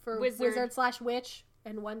for Wizard. wizard/witch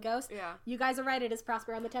and 1 ghost. Yeah. You guys are right. It is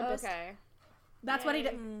Prospero on the Tempest. Okay. That's what he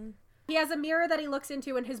did. He has a mirror that he looks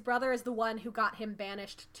into, and his brother is the one who got him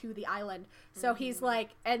banished to the island. So he's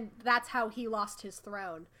like, and that's how he lost his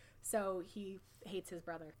throne. So he hates his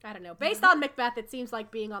brother. I don't know. Based on Macbeth, it seems like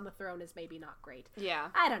being on the throne is maybe not great. Yeah.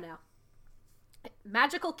 I don't know.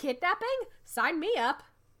 Magical kidnapping? Sign me up.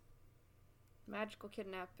 Magical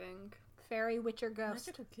kidnapping. Fairy, witch, or ghost?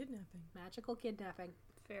 Magical kidnapping. Magical kidnapping.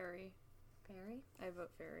 Fairy. Fairy? I vote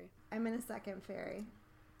fairy. I'm in a second fairy.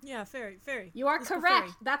 Yeah, fairy. You are Let's go correct.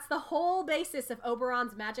 fairy. That's the whole basis of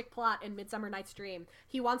Oberon's magic plot in Midsummer Night's Dream.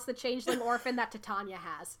 He wants the changeling orphan that Titania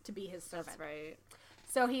has to be his servant. That's right.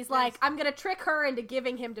 So he's like, I'm going to trick her into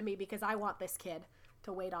giving him to me because I want this kid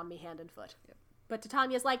to wait on me hand and foot. Yep. But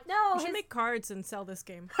Titania's like, no. We should make cards and sell this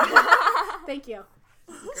game. Thank you.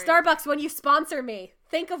 Starbucks, when you sponsor me,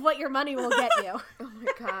 think of what your money will get you. Oh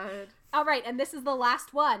my god. All right, and this is the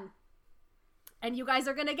last one. And you guys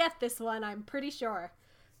are going to get this one, I'm pretty sure.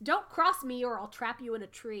 Don't cross me or I'll trap you in a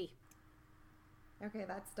tree. Okay,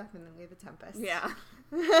 that's definitely the Tempest. Yeah.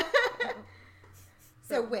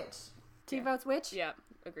 So witch. Two votes witch? Yeah,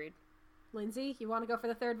 agreed. Lindsay, you want to go for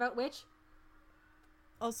the third vote witch?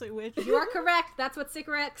 Also witch. You are correct. That's what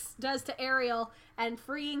Sycorax does to Ariel, and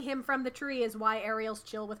freeing him from the tree is why Ariel's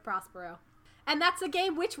chill with Prospero. And that's the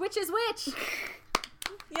game Which Witch is Which?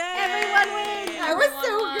 Yay! Everyone wins! That was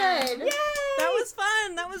so good. Yay! That was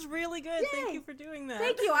fun. That was really good. Yay! Thank you for doing that.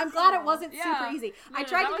 Thank you. I'm glad it wasn't super easy. I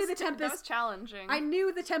tried to do the That was Tempest. challenging. I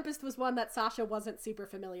knew the Tempest was one that Sasha wasn't super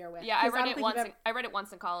familiar with. Yeah, I 'Cause read don't it think once. you've ever- I read it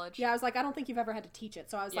once in college. Yeah, I was like, I don't think you've ever had to teach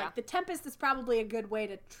it. So I was Yeah. like, the Tempest is probably a good way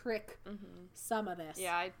to trick some of this.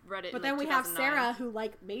 Yeah, I read it. But in, then like, we have 2009. Sarah who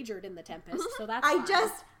like majored in the Tempest, so that's I fine.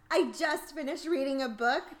 just finished reading a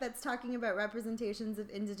book that's talking about representations of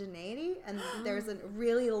indigeneity, and there's a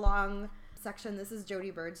really long section. This is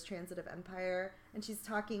Jodie Bird's Transitive Empire, and she's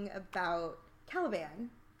talking about Caliban.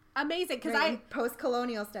 Amazing, because Right, in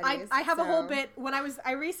post-colonial studies. I have a whole so- bit when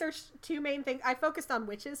I researched two main things. I focused on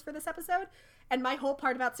witches for this episode, and my whole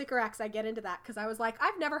part about Sycorax, I get into that because I was like,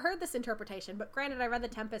 I've never heard this interpretation. But granted, I read The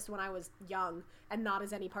Tempest when I was young and not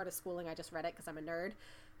as any part of schooling. I just read it because I'm a nerd.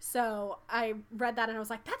 So I read that and I was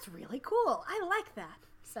like, that's really cool. I like that.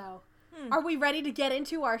 So, are we ready to get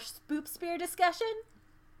into our Spoop Spear discussion?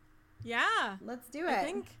 Yeah. Let's do it. I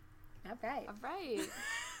think. All right. All right.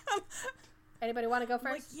 Anybody want to go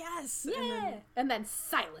Like, first? yes. Yeah. And then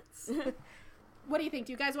silence. What do you think?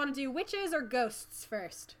 Do you guys want to do witches or ghosts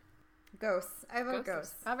first? Ghosts. I vote Ghosts.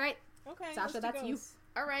 ghosts. All right. Okay. Sasha, let's do that's you. ghosts.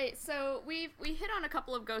 All right. So we hit on a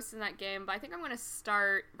couple of ghosts in that game, but I think I'm going to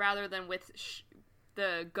start rather than with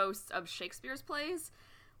the ghosts of Shakespeare's plays,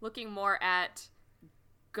 looking more at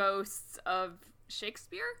ghosts of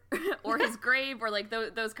Shakespeare or his grave, or like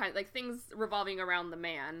those kind of like things revolving around the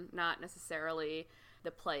man, not necessarily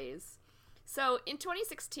the plays. So in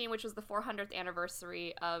 2016, which was the 400th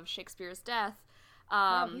anniversary of Shakespeare's death,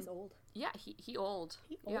 Wow, he's old. yeah, he old.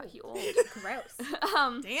 Yeah, old. he old.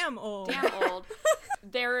 Gross. Damn old. Damn old.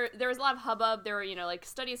 There was a lot of hubbub. There were, like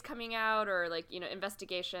studies coming out or like,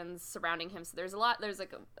 investigations surrounding him. So there's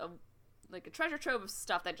like a treasure trove of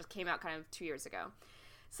stuff that just came out kind of 2 years ago.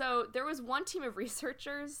 So there was one team of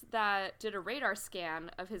researchers that did a radar scan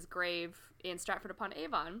of his grave in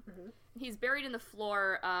Stratford-upon-Avon. Mm-hmm. He's buried in the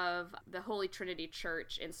floor of the Holy Trinity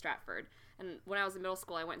Church in Stratford. And when I was in middle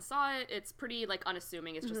school, I went and saw it. It's pretty like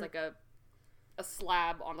unassuming. It's just like a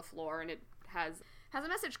slab on the floor, and it has a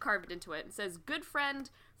message carved into it. It says, "Good friend,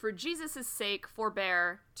 for Jesus' sake,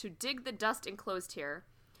 forbear to dig the dust enclosed here.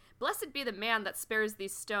 Blessed be the man that spares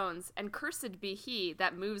these stones, and cursed be he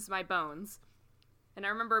that moves my bones." And I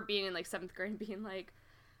remember being in like 7th grade and being like,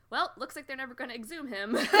 well, looks like they're never going to exhume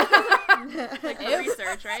him. Like the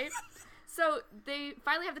research, right? So they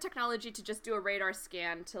finally have the technology to just do a radar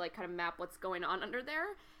scan to like kind of map what's going on under there.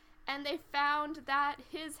 And they found that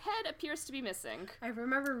his head appears to be missing. I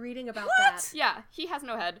remember reading about What? that. Yeah, he has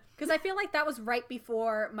no head. Because I feel like that was right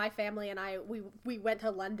before my family and I, we went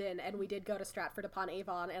to London and we did go to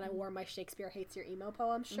Stratford-upon-Avon, and I wore my Shakespeare Hates Your Emo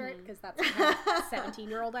Poem shirt because that's the kind of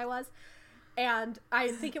 17-year-old I was. And I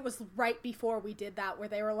think it was right before we did that where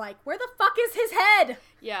they were like, where the fuck is his head?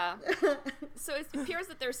 Yeah. So it appears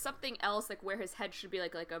that there's something else like where his head should be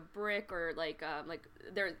like a brick or like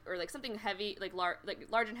there or like something heavy like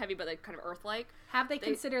large and heavy but like kind of earth-like. Have they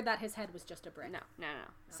considered that his head was just a brick? No.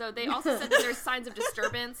 So they also said that there's signs of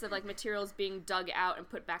disturbance of like materials being dug out and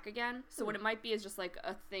put back again. So what it might be is just like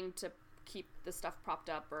a thing to keep the stuff propped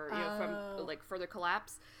up or from like further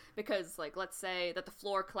collapse. Because like let's say that the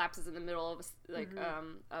floor collapses in the middle of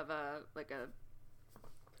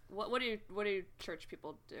what do church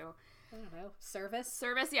people do? I don't know. Service?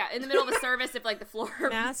 Yeah, in the middle of a service, if like the floor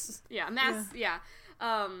Mass.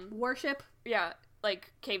 Worship? Yeah,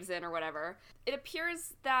 like caves in or whatever. It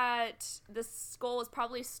appears that the skull was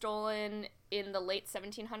probably stolen in the late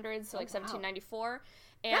 1700s, so like 1794.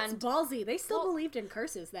 That's And ballsy. They still believed in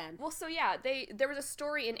curses then. well, so yeah, there was a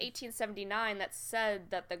story in 1879 that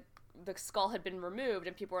said that the skull had been removed,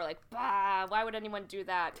 and people were like, "Bah, why would anyone do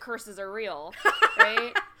that? Curses are real,"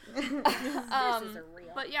 right? Curses are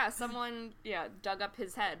real. But yeah, someone dug up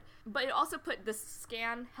his head. But it also the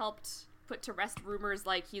scan helped put to rest rumors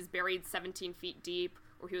like he's buried 17 feet deep,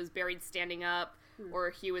 or he was buried standing up, or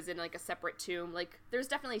he was in like a separate tomb. Like, there's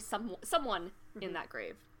definitely someone in that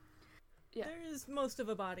grave. Yeah. There's most of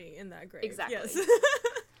a body in that grave. Exactly. Yes.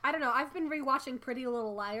 I don't know. I've been rewatching Pretty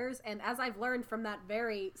Little Liars, and as I've learned from that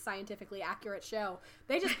very scientifically accurate show,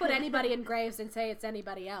 they just put anybody in graves and say it's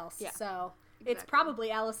anybody else. Yeah, So it's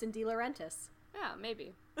probably Alison DeLaurentis. Yeah,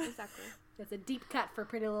 maybe. Exactly. It's a deep cut for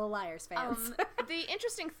Pretty Little Liars fans. The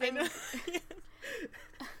interesting thing...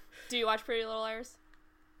 Do you watch Pretty Little Liars?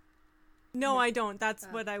 No, I don't. That's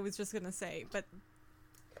what I was just going to say, but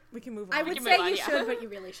we can move on. I would say you should, but you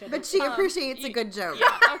really shouldn't. But she appreciates a good joke.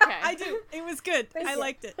 Yeah, okay. I do. It was good. I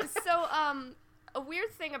liked it. So, a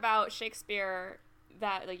weird thing about Shakespeare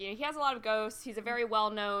that, like, he has a lot of ghosts. He's a very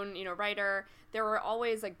well-known, writer. There were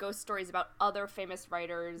always, like, ghost stories about other famous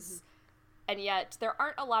writers, and yet there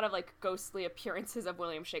aren't a lot of, like, ghostly appearances of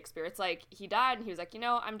William Shakespeare. It's like, he died, and he was like,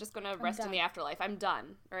 I'm just gonna rest in the afterlife. I'm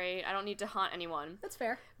done, right? I don't need to haunt anyone. That's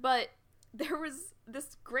fair. But there was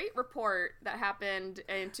this great report that happened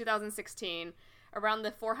in 2016 around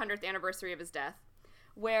the 400th anniversary of his death,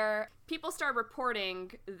 where people started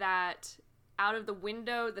reporting that out of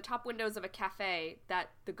the top windows of a cafe,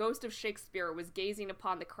 that the ghost of Shakespeare was gazing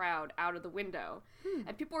upon the crowd out of the window.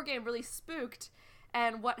 And people were getting really spooked.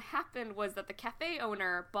 And what happened was that the cafe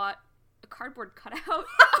owner bought a cardboard cutout of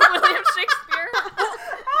William Shakespeare.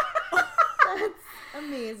 That's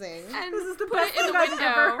amazing. And This is the put best it in thing the I've window.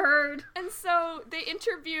 ever heard. And so they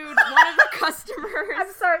interviewed one of the customers.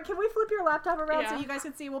 I'm sorry, can we flip your laptop around so Yeah. you guys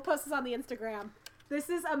can see? We'll post this on the Instagram. This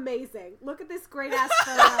is amazing. Look at this great ass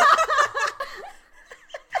photo.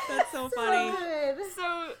 That's so funny. Good.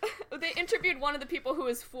 So they interviewed one of the people who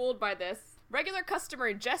was fooled by this. Regular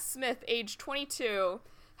customer Jess Smith, age 22,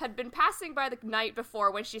 had been passing by the night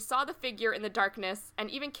before when she saw the figure in the darkness and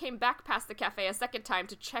even came back past the cafe a second time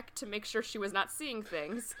to check to make sure she was not seeing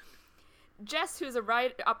things. Jess, who's a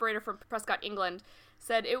ride operator from Prescott, England,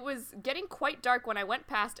 said, "It was getting quite dark when I went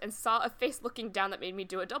past and saw a face looking down that made me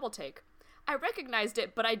do a double take. I recognized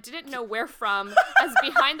it, but I didn't know where from, as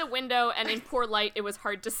behind the window and in poor light, it was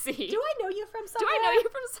hard to see." Do I know you from Do somewhere? I know you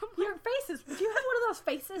from somewhere? Your faces. Do you have one of those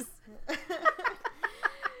faces?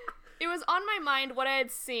 It was on my mind what I had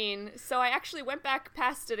seen, so I actually went back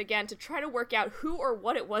past it again to try to work out who or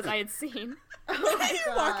what it was I had seen.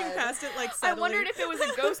 You're walking past it like I subtly. wondered if it was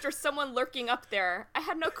a ghost or someone lurking up there. I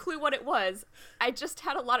had no clue what it was. I just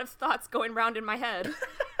had a lot of thoughts going round in my head.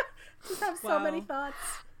 Just have so Wow. many thoughts.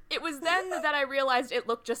 It was then that I realized it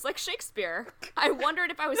looked just like Shakespeare. I wondered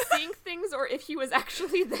if I was seeing things or if he was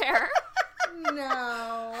actually there.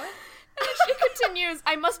 No. And then she continues,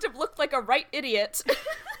 "I must have looked like a right idiot."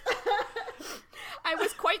 I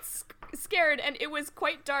was quite scared, and it was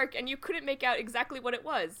quite dark, and you couldn't make out exactly what it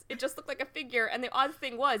was. It just looked like a figure, and the odd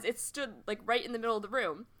thing was, it stood, like, right in the middle of the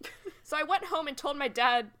room. So I went home and told my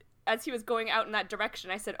dad, as he was going out in that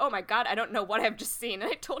direction, I said, "Oh my god, I don't know what I've just seen."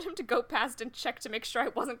 And I told him to go past and check to make sure I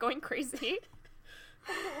wasn't going crazy.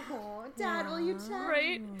 Oh, Dad, will you check?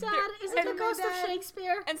 Right? Dad, is it the and ghost my of dad-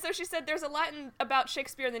 Shakespeare? And so she said there's a lot about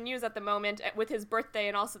Shakespeare in the news at the moment with his birthday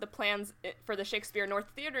and also the plans for the Shakespeare North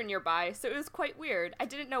Theater nearby, so it was quite weird. I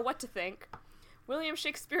didn't know what to think. William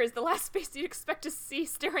Shakespeare is the last face you'd expect to see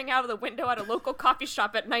staring out of the window at a local coffee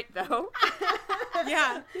shop at night, though.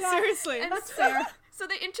 Yeah, seriously. And That's so, fair. So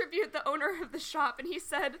they interviewed the owner of the shop, and he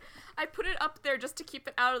said, "I put it up there just to keep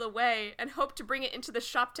it out of the way and hope to bring it into the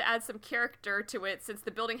shop to add some character to it since the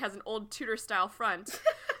building has an old Tudor-style front.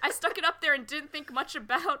 I stuck it up there and didn't think much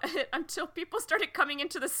about it until people started coming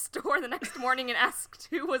into the store the next morning and asked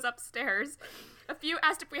who was upstairs. A few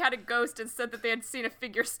asked if we had a ghost and said that they had seen a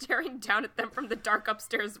figure staring down at them from the dark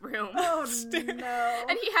upstairs room." Oh, no.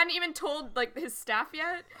 And he hadn't even told, like, his staff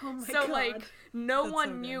yet. Oh my so, God. like, no That's one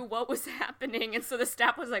so knew good. what was happening. And so the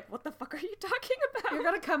staff was like, "What the fuck are you talking about?" You're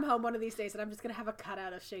gonna come home one of these days and I'm just gonna have a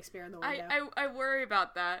cutout of Shakespeare in the window. I worry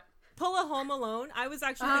about that. Pull a Home Alone. I was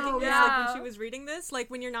actually Oh, thinking this yeah. like when she was reading this, like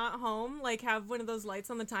when you're not home, like have one of those lights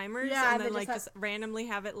on the timers Yeah, and and then they like just just randomly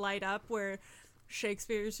have it light up where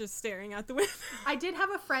Shakespeare's just staring out the window. I did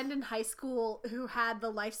have a friend in high school who had the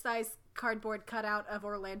life-size cardboard cutout of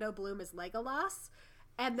Orlando Bloom as Legolas,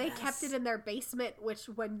 and they kept it in their basement, which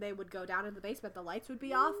when they would go down in the basement, the lights would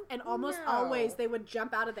be off, and almost No. always they would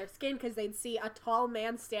jump out of their skin because they'd see a tall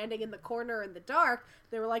man standing in the corner in the dark.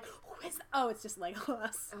 They were like, "Who is that?" Oh, it's just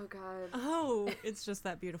Legolas. Oh, God. Oh, it's just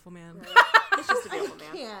that beautiful man. It's just a beautiful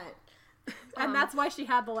I man. can't. And that's why she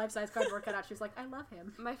had the life-size cardboard cutout. She was like, "I love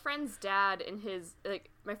him." My friend's dad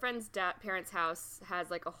parents' house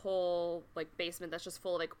has, like, a whole, like, basement that's just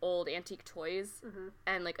full of, like, old antique toys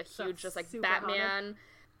and, like, a huge, just, like, super Batman.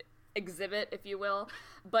 exhibit, if you will.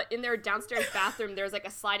 But in their downstairs bathroom, there's like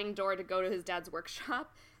a sliding door to go to his dad's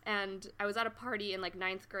workshop. And I was at a party in like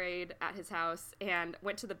 9th grade at his house and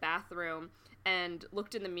went to the bathroom and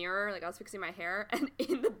looked in the mirror, like I was fixing my hair, and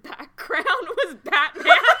in the background was Batman.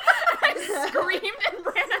 I screamed and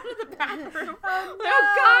ran out of the bathroom.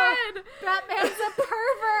 Oh, God! Batman's a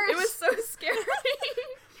pervert! It was so scary.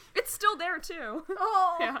 It's still there, too.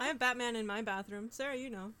 Oh! Yeah. I have Batman in my bathroom. Sarah,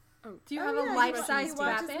 you know. Oh, do you have a life-size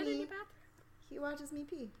Batman in your bathroom? He watches me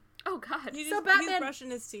pee. Oh, God. He's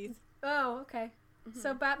brushing his teeth. Oh, okay.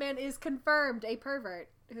 So Batman is confirmed a pervert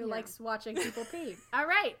who likes watching people pee. All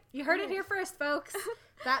right. You heard it here first, folks.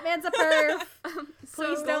 Batman's a perv.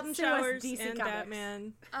 Please don't sue us, DC and Comics.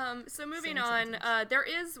 Batman. So moving on, there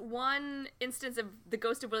is one instance of the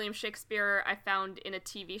ghost of William Shakespeare I found in a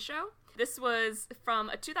TV show. This was from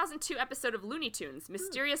a 2002 episode of Looney Tunes,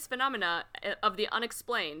 Mysterious Phenomena of the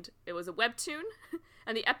Unexplained. It was a webtoon,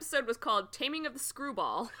 and the episode was called Taming of the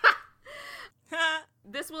Screwball.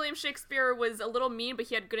 This William Shakespeare was a little mean, but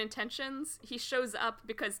he had good intentions. He shows up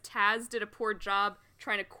because Taz did a poor job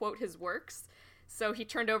trying to quote his works, so he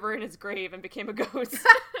turned over in his grave and became a ghost.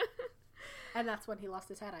 And that's when he lost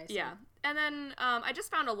his head, I assume. Yeah. And then I just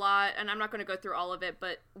found a lot, and I'm not going to go through all of it,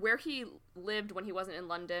 but where he lived when he wasn't in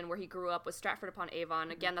London, where he grew up, was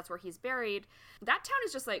Stratford-upon-Avon. Again, that's where he's buried. That town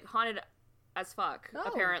is just, like, haunted as fuck,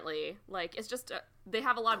 apparently. Like, it's just, they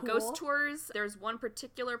have a lot of ghost tours. There's one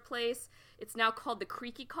particular place. It's now called the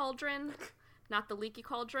Creaky Cauldron, not the Leaky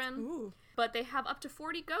Cauldron. Ooh. But they have up to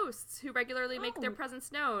 40 ghosts who regularly make their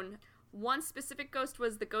presence known. One specific ghost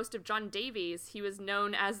was the ghost of John Davies. He was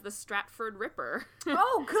known as the Stratford Ripper.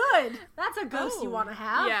 Oh, good. That's a ghost you want to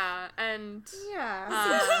have. Yeah, and...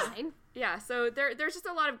 Yeah. yeah, so there's just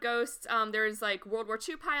a lot of ghosts. There's, like, World War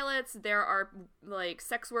II pilots. There are, like,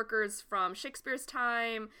 sex workers from Shakespeare's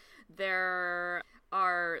time. There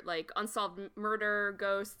are, like, unsolved murder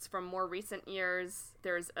ghosts from more recent years.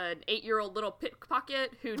 There's an 8-year-old little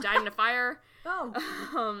pickpocket who died in a fire.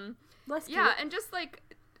 Oh. Yeah, and just, like...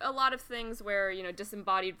 a lot of things where, you know,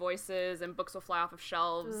 disembodied voices and books will fly off of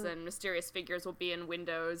shelves and mysterious figures will be in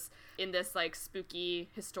windows in this, like, spooky,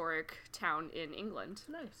 historic town in England.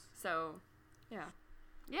 Nice. So, yeah.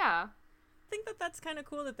 Yeah. I think that's kind of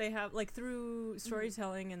cool that they have, like, through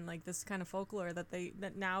storytelling and, like, this kind of folklore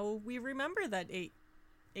that now we remember that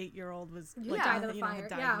 8-year-old was, like, died in a fire. Had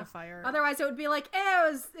died in a fire. Otherwise it would be like,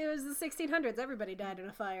 it was the 1600s. Everybody died in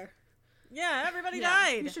a fire. Yeah, everybody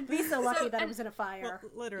died. You should be so lucky that it was in a fire.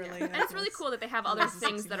 Well, literally. Yeah. And it's really cool that they have other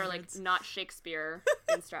things that are, like, not Shakespeare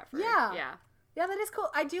in Stratford. Yeah. Yeah. Yeah, that is cool.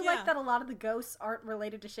 I do like that a lot of the ghosts aren't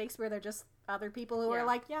related to Shakespeare. They're just other people who are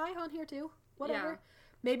like, yeah, I haunt here too. Whatever. Yeah.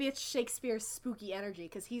 Maybe it's Shakespeare's spooky energy,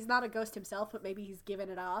 because he's not a ghost himself, but maybe he's giving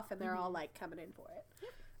it off, and they're all, like, coming in for it.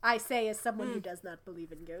 Yep. I say as someone who does not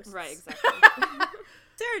believe in ghosts. Right, exactly.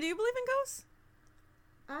 Sarah, do you believe in ghosts?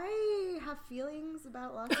 I have feelings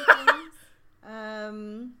about lots of things.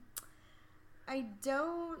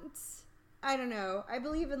 I don't know. I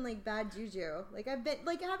believe in, like, bad juju. Like, I've been,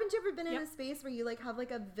 like, haven't you ever been in a space where you, like, have,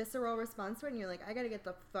 like, a visceral response to it and you're like, I gotta get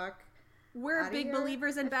the fuck We're big here?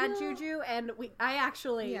 believers in bad juju, and I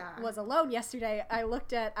actually was alone yesterday. I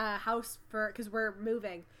looked at a house because we're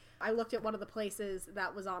moving. I looked at one of the places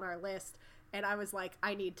that was on our list, and I was like,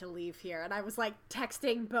 I need to leave here. And I was, like,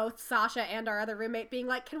 texting both Sasha and our other roommate, being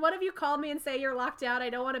like, can one of you call me and say you're locked out? I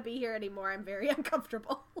don't want to be here anymore. I'm very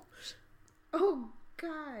uncomfortable. Oh,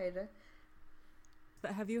 God.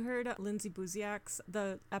 But have you heard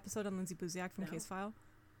the episode on Lindsay Buziak from Case File?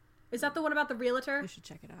 Is that the one about the realtor? You should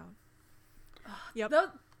check it out. Yep.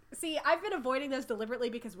 See, I've been avoiding those deliberately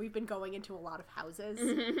because we've been going into a lot of houses.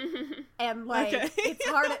 And, like, it's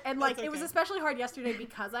hard. And, like, it was especially hard yesterday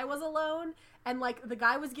because I was alone. And, like, the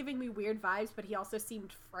guy was giving me weird vibes, but he also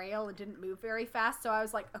seemed frail and didn't move very fast. So I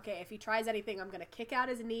was like, okay, if he tries anything, I'm going to kick out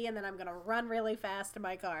his knee and then I'm going to run really fast to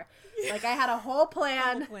my car. Like, I had a whole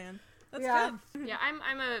plan. That's good. Yeah,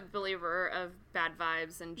 I'm a believer of bad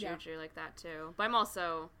vibes and juju like that, too. But I'm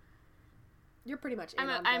also... You're pretty much in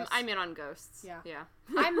on ghosts. I'm in on ghosts. Yeah. Yeah.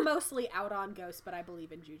 I'm mostly out on ghosts, but I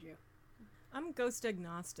believe in juju. I'm ghost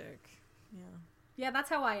agnostic. Yeah. Yeah, that's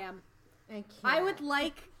how I am. I would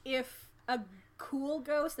like if a cool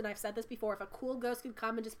ghost, and I've said this before, if a cool ghost could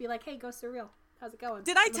come and just be like, hey, ghosts are real. How's it going?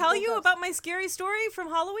 Did I tell you about my scary story from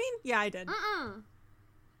Halloween? Yeah, I did.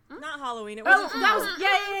 Not Halloween. It was that was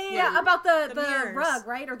yeah. About the rug,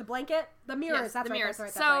 right? Or the blanket? The mirrors. Yes, that's the right. mirrors.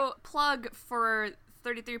 That's right. Plug for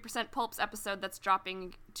 33% Pulp's episode that's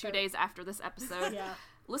dropping 2 days after this episode. Yeah.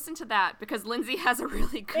 Listen to that because Lindsay has a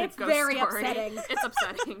really good ghost very story. Upsetting. It's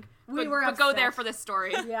upsetting. But go there for this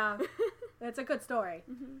story. Yeah. It's a good story.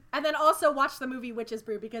 And then also watch the movie Witch's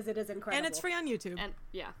Brew because it is incredible. And it's free on YouTube. And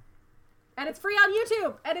yeah. And it's free on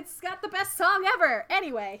YouTube. And it's got the best song ever.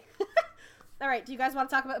 Anyway. All right. Do you guys want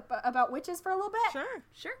to talk about witches for a little bit?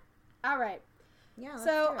 Sure. All right. Yeah.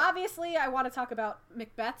 So obviously I want to talk about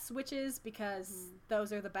Macbeth's witches because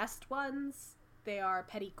those are the best ones. They are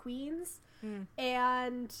petty queens.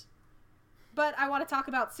 But I want to talk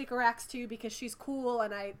about Sycorax too because she's cool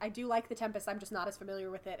and I do like The Tempest. I'm just not as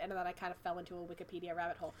familiar with it, and then I kind of fell into a Wikipedia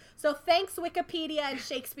rabbit hole. So thanks Wikipedia and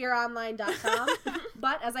ShakespeareOnline.com.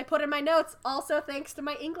 But as I put in my notes, also thanks to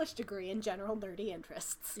my English degree and general nerdy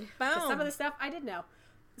interests. Some of the stuff I did know.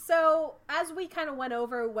 So as we kind of went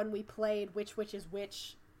over when we played Which Witch is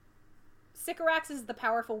Which, Sycorax is the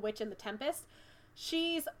powerful witch in The Tempest.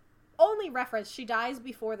 She's only referenced. She dies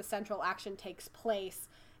before the central action takes place.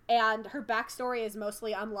 And her backstory is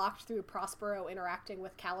mostly unlocked through Prospero interacting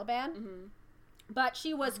with Caliban. But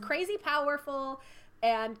she was crazy powerful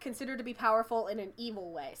and considered to be powerful in an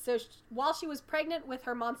evil way. So while she was pregnant with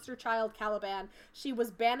her monster child Caliban, she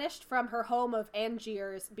was banished from her home of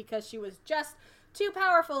Angiers because she was just too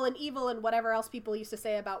powerful and evil and whatever else people used to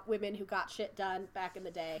say about women who got shit done back in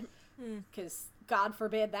the day. Because God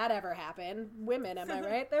forbid that ever happen. Women, am I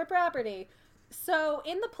right? They're property. So,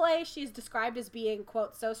 in the play, she's described as being,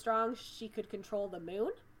 quote, so strong she could control the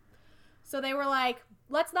moon. So they were like,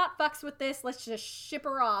 let's not fucks with this, let's just ship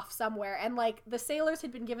her off somewhere. And, like, the sailors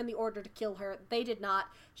had been given the order to kill her. They did not.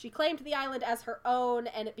 She claimed the island as her own,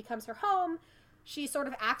 and it becomes her home. She sort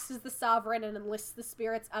of acts as the sovereign and enlists the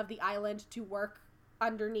spirits of the island to work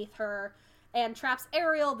underneath her, and traps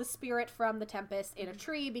Ariel, the spirit from The Tempest, in a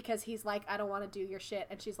tree because he's like, I don't want to do your shit.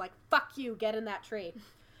 And she's like, fuck you, get in that tree.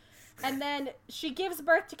 And then she gives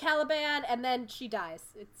birth to Caliban, and then she dies.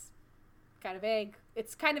 It's kind of vague.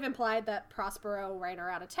 It's kind of implied that Prospero ran her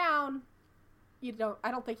out of town. I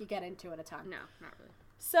don't think you get into it a ton. No, not really.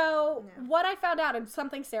 So, what I found out, and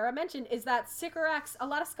something Sarah mentioned, is that Sycorax, a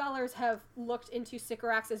lot of scholars have looked into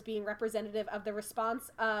Sycorax as being representative of the response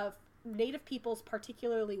of native peoples,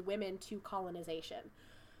 particularly women, to colonization.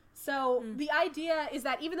 So the idea is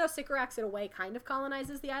that even though Sycorax in a way kind of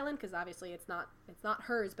colonizes the island, because obviously it's not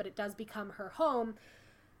hers, but it does become her home,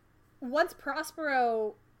 once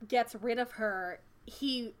Prospero gets rid of her,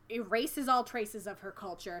 he erases all traces of her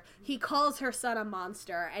culture. He calls her son a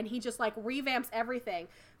monster, and he just like revamps everything.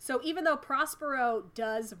 So even though Prospero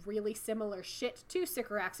does really similar shit to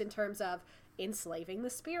Sycorax in terms of enslaving the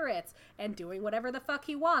spirits and doing whatever the fuck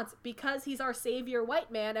he wants, because he's our savior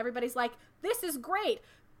white man, everybody's like, this is great.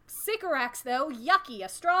 Sycorax, though, yucky, a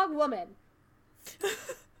strong woman.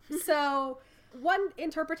 So, one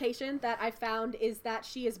interpretation that I found is that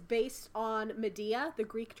she is based on Medea, the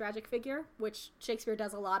Greek tragic figure, which Shakespeare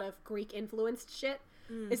does a lot of Greek-influenced shit.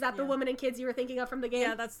 Is that the woman and kids you were thinking of from the game?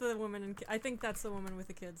 Yeah, that's the woman, and I think that's the woman with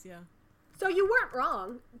the kids, yeah. So you weren't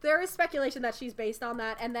wrong. There is speculation that she's based on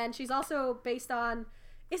that, and then she's also based on...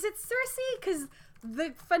 Is it Circe? Because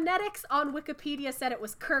the phonetics on Wikipedia said it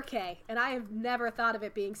was Kirke, and I have never thought of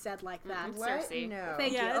it being said like that. Circe. No.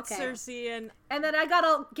 Thank you. Yeah, it's Okay. Circe, and then I got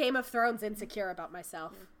all Game of Thrones insecure about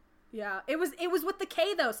myself. Yeah. It was with the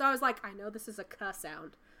K, though, so I was like, I know this is a K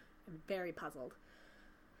sound. I'm very puzzled.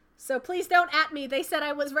 So please don't at me. They said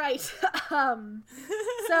I was right.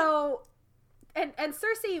 So... And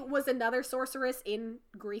Circe was another sorceress in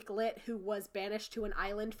Greek lit who was banished to an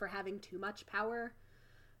island for having too much power.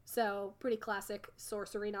 So, pretty classic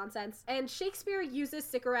sorcery nonsense. And Shakespeare uses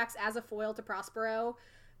Sycorax as a foil to Prospero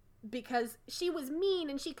because she was mean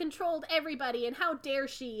and she controlled everybody and how dare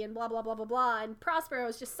she and blah blah blah blah blah. And Prospero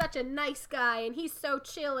is just such a nice guy and he's so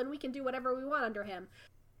chill and we can do whatever we want under him.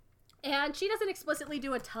 And she doesn't explicitly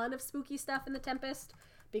do a ton of spooky stuff in The Tempest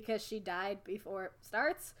because she died before it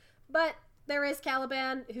starts. But there is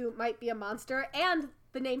Caliban, who might be a monster, and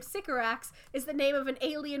the name Sycorax is the name of an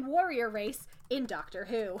alien warrior race in Doctor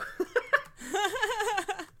Who.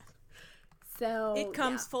 So it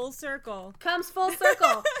comes full circle. Comes full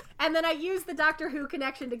circle. And then I use the Doctor Who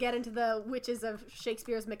connection to get into the witches of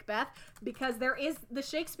Shakespeare's Macbeth, because there is the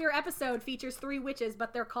Shakespeare episode features 3 witches,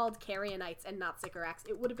 but they're called Carianites and not Sycorax.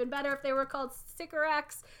 It would have been better if they were called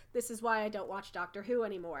Sycorax. This is why I don't watch Doctor Who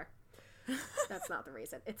anymore. That's not the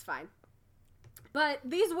reason. It's fine. But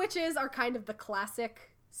these witches are kind of the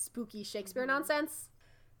classic spooky Shakespeare nonsense.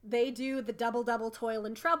 They do the double toil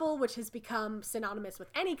and trouble, which has become synonymous with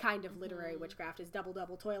any kind of literary witchcraft, is double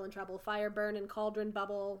toil and trouble, fire, burn, and cauldron,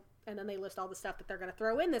 bubble, and then they list all the stuff that they're going to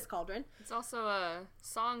throw in this cauldron. It's also a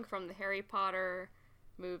song from the Harry Potter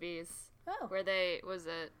movies. Oh. Where they, was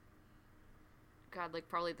it God, like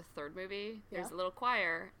probably the third movie, Yeah. there's a little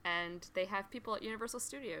choir, and they have people at Universal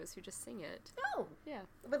Studios who just sing it. Oh, Yeah.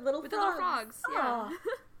 With little With the frogs. little frogs. Yeah. Aw,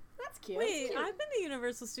 that's cute. Wait, I've been to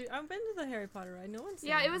Universal Studios. I've been to the Harry Potter ride. No one's.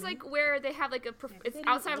 Yeah, it was like where they have like it's didn't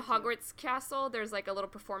outside of like you. Hogwarts Castle. There's like a little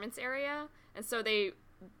performance area, and so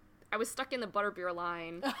I was stuck in the butterbeer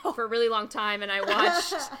line for a really long time, and I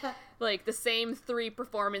watched like the same 3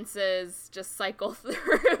 performances just cycle through.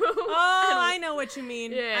 Oh, I know what you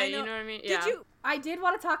mean. Yeah, I you know what I mean? Did Yeah. you? I did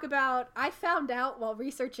want to talk about, I found out while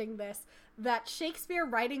researching this that Shakespeare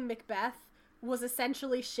writing Macbeth was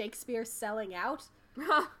essentially Shakespeare selling out.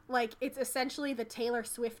 Like, it's essentially the Taylor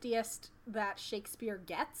Swiftiest that Shakespeare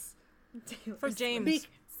gets. For James.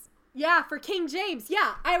 Yeah, for King James.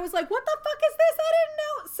 Yeah, I was like, what the fuck is this? I didn't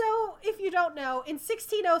know. So, if you don't know, in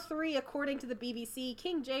 1603, according to the BBC,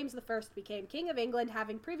 King James I became King of England,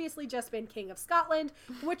 having previously just been King of Scotland,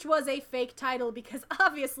 which was a fake title because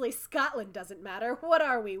obviously Scotland doesn't matter. What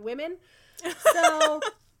are we, women? So,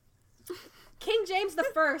 King James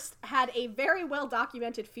I had a very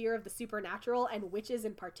well-documented fear of the supernatural and witches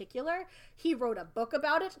in particular. He wrote a book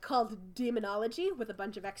about it called Demonology with a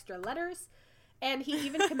bunch of extra letters. And he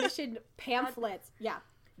even commissioned pamphlets. Yeah.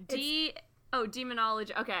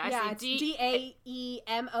 Demonology. Okay, I see. It's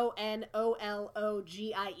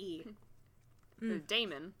Daemonologie.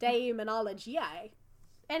 Damon. Daemonology.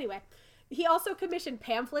 Anyway, he also commissioned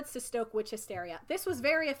pamphlets to stoke witch hysteria. This was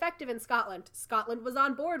very effective in Scotland. Scotland was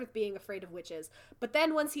on board with being afraid of witches. But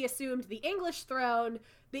then once he assumed the English throne,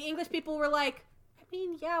 the English people were like, I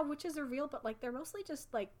mean, yeah, witches are real, but like they're mostly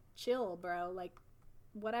just like chill, bro. Like,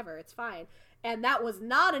 whatever, it's fine. And that was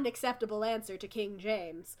not an acceptable answer to King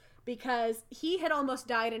James, because he had almost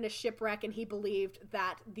died in a shipwreck, and he believed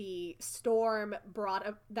that the storm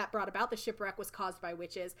that brought about the shipwreck was caused by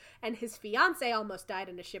witches, and his fiancée almost died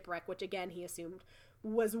in a shipwreck, which again he assumed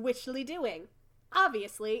was witchly doing.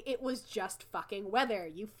 Obviously, it was just fucking weather,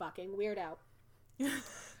 you fucking weirdo.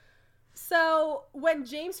 So, when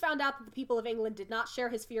James found out that the people of England did not share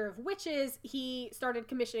his fear of witches, he started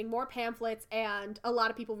commissioning more pamphlets, and a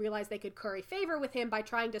lot of people realized they could curry favor with him by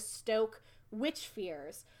trying to stoke witch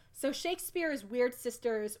fears. So Shakespeare's Weird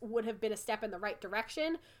Sisters would have been a step in the right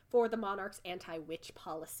direction for the monarch's anti-witch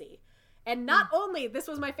policy. And not only, this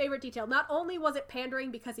was my favorite detail, not only was it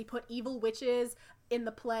pandering because he put evil witches in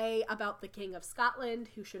the play about the King of Scotland,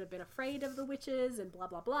 who should have been afraid of the witches and blah,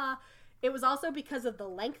 blah, blah. It was also because of the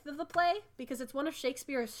length of the play, because it's one of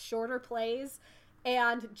Shakespeare's shorter plays,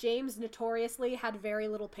 and James notoriously had very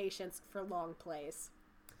little patience for long plays.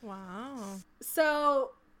 Wow.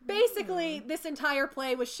 So, basically, this entire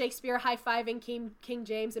play was Shakespeare high-fiving King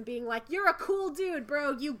James and being like, you're a cool dude,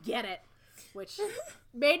 bro, you get it. Which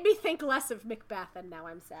made me think less of Macbeth, and now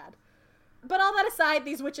I'm sad. But all that aside,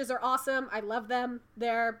 these witches are awesome. I love them.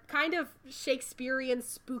 They're kind of Shakespearean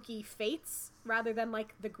spooky fates rather than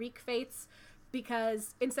like the Greek fates,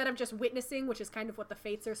 because instead of just witnessing, which is kind of what the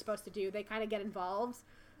fates are supposed to do, they kind of get involved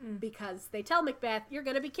because they tell Macbeth, you're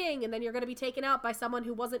going to be king, and then you're going to be taken out by someone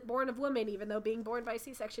who wasn't born of woman, even though being born by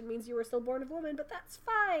C-section means you were still born of woman, but that's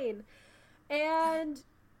fine. And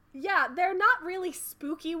yeah, they're not really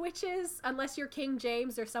spooky witches unless you're King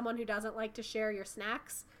James or someone who doesn't like to share your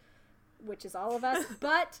snacks, which is all of us.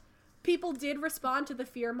 But people did respond to the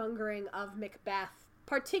fear-mongering of Macbeth.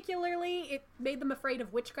 Particularly, it made them afraid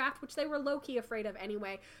of witchcraft, which they were low-key afraid of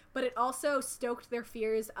anyway, but it also stoked their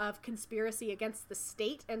fears of conspiracy against the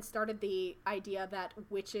state and started the idea that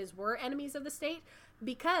witches were enemies of the state,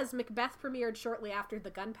 because Macbeth premiered shortly after the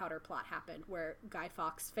gunpowder plot happened, where Guy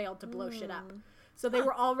Fawkes failed to blow shit up. So they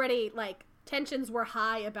were already, like, tensions were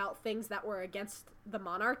high about things that were against the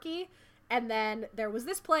monarchy, and then there was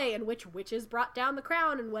this play in which witches brought down the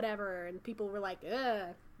crown and whatever, and people were like, ugh,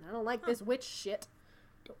 I don't like this witch shit.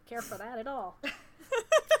 Don't care for that at all.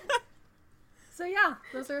 So yeah,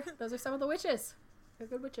 those are some of the witches. They're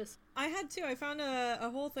good witches. I had too. I found a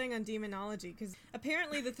whole thing on demonology, because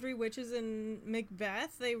apparently the 3 witches in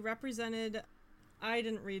Macbeth, they represented... I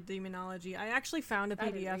didn't read demonology. I actually found a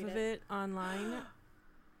PDF of it online.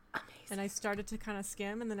 Amazing. And I started to kind of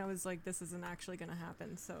skim, and then I was like, this isn't actually going to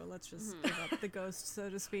happen, so let's just give up the ghost, so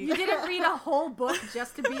to speak. You didn't read a whole book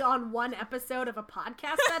just to be on one episode of a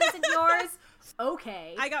podcast that isn't yours?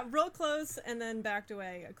 Okay. I got real close and then backed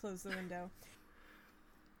away. I closed the window.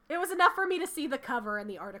 It was enough for me to see the cover in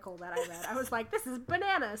the article that I read. I was like, this is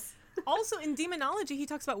bananas. Also, in demonology, he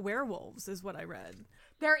talks about werewolves, is what I read.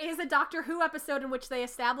 There is a Doctor Who episode in which they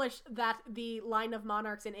establish that the line of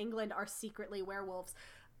monarchs in England are secretly werewolves.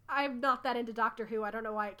 I'm not that into Doctor Who. I don't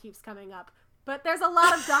know why it keeps coming up. But there's a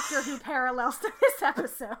lot of Doctor Who parallels to this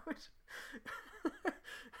episode.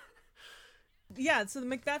 Yeah, so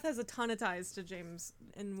Macbeth has a ton of ties to James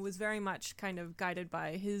and was very much kind of guided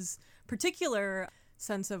by his particular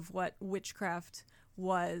sense of what witchcraft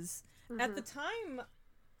was. Mm-hmm. At the time,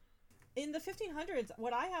 in the 1500s,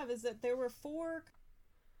 what I have is that there were 4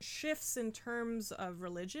 shifts in terms of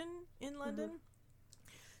religion in London. Mm-hmm.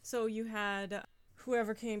 So you had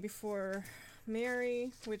whoever came before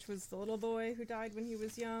Mary, which was the little boy who died when he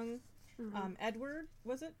was young. Mm-hmm. Edward,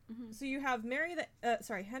 was it? Mm-hmm. So you have Henry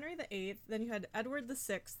VIII, then you had Edward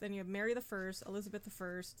VI, then you have Mary I, Elizabeth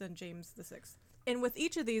I, then James VI. And with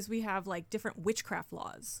each of these, we have like different witchcraft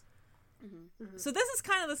laws. Mm-hmm. Mm-hmm. So this is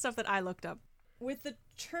kind of the stuff that I looked up. With the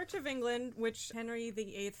Church of England, which Henry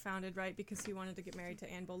VIII founded, right, because he wanted to get married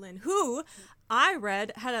to Anne Boleyn, who I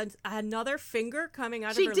read had another finger coming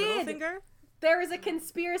out of her little finger. There is a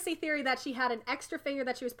conspiracy theory that she had an extra finger,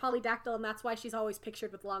 that she was polydactyl, and that's why she's always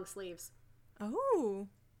pictured with long sleeves. Oh.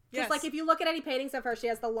 Yes. Just like if you look at any paintings of her, she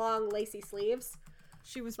has the long, lacy sleeves.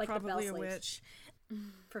 She was like probably a witch.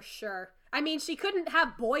 For sure. I mean, she couldn't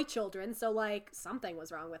have boy children, so, like, something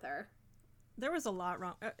was wrong with her. There was a lot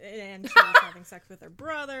wrong. And she was having sex with her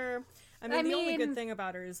brother. I mean, the only good thing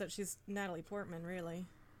about her is that she's Natalie Portman, really.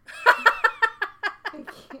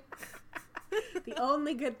 The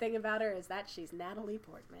only good thing about her is that she's Natalie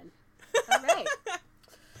Portman. All right.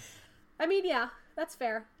 I mean, yeah, that's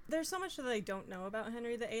fair. There's so much that I don't know about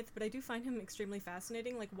Henry VIII, but I do find him extremely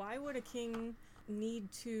fascinating. Like, why would a king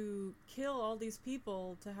need to kill all these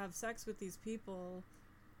people to have sex with these people?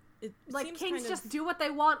 Like, kings just do what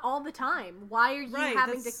they want all the time. Why are you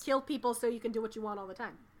having to kill people so you can do what you want all the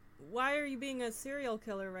time? Why are you being a serial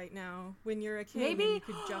killer right now when you're a king and you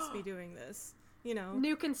could just be doing this? You know.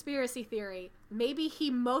 New conspiracy theory. Maybe he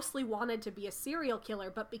mostly wanted to be a serial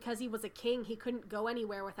killer, but because he was a king, he couldn't go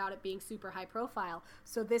anywhere without it being super high profile.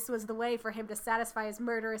 So this was the way for him to satisfy his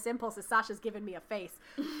murderous impulses. Sasha's given me a face.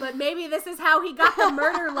 But maybe this is how he got the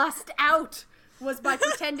murder lust out, was by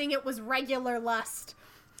pretending it was regular lust.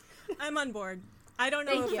 I'm on board. I don't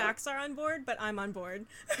know if facts are on board, but I'm on board.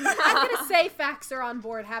 I'm going to say facts are on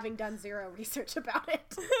board, having done zero research about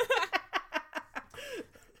it.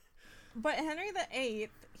 But Henry VIII,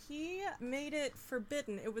 he made it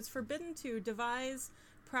forbidden. It was forbidden to devise,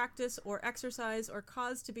 practice, or exercise, or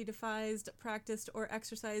cause to be devised, practiced, or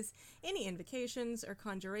exercise any invocations or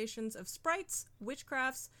conjurations of sprites,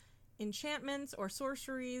 witchcrafts, enchantments, or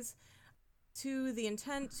sorceries, to the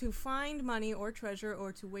intent to find money or treasure,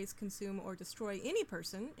 or to waste, consume, or destroy any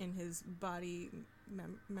person in his body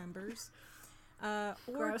members,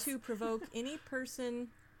 or to provoke any person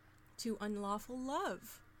to unlawful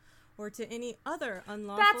love, or to any other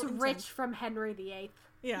unlawful intent. Rich from Henry VIII.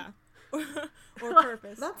 Yeah. Or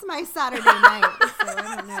purpose. That's my Saturday night, so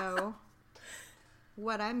I don't know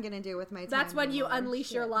what I'm going to do with my time. That's when you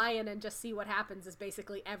unleash your lion and just see what happens, is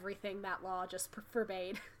basically everything that law just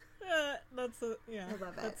forbade. I love it.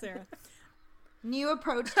 That's Sarah. New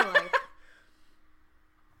approach to life.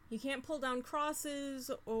 You can't pull down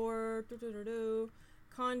crosses or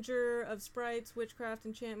conjure of sprites, witchcraft,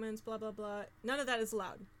 enchantments, blah, blah, blah. None of that is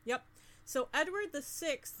allowed. Yep. So Edward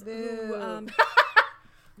VI, who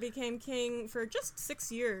became king for just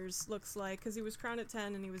 6 years, looks like, because he was crowned at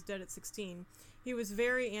 10 and he was dead at 16. He was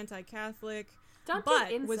very anti-Catholic,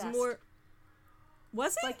 but was more...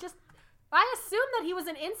 Was he? Like, just... I assume that he was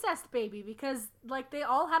an incest baby because, like, they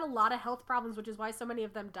all had a lot of health problems, which is why so many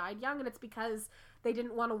of them died young, and it's because they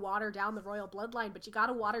didn't want to water down the royal bloodline, but you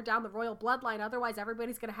gotta water down the royal bloodline, otherwise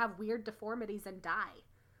everybody's gonna have weird deformities and die.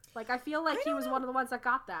 Like, I feel like he was one of the ones that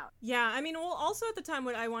got that. Yeah, I mean, well, also at the time,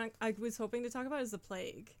 what I was hoping to talk about is the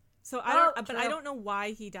plague. So I don't know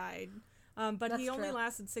why he died. But that's he only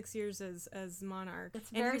lasted 6 years as monarch. It's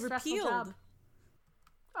a very stressful repealed job.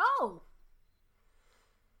 Oh!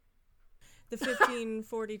 The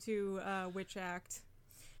 1542 Witch Act.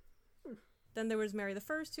 Then there was Mary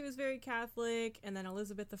I, who was very Catholic, and then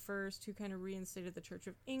Elizabeth I, who kind of reinstated the Church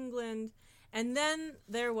of England. And then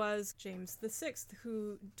there was James VI,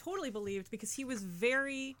 who totally believed, because he was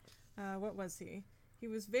very, what was he? He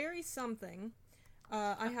was very something.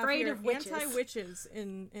 I have here anti-witches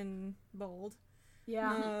in bold.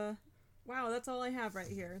 Yeah. Wow, that's all I have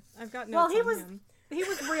right here. I've got notes on him. He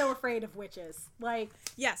was real afraid of witches. Like,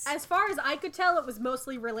 yes. As far as I could tell, it was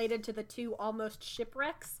mostly related to the 2 almost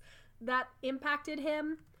shipwrecks that impacted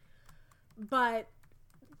him. But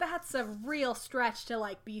that's a real stretch to,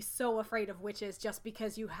 like, be so afraid of witches just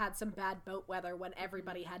because you had some bad boat weather when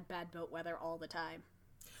everybody had bad boat weather all the time.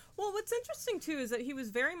 Well, what's interesting, too, is that he was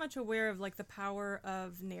very much aware of, like, the power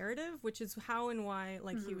of narrative, which is how and why,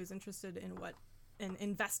 like, he was interested in what and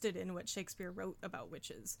invested in what Shakespeare wrote about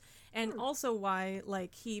witches. And also why,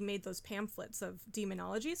 like, he made those pamphlets of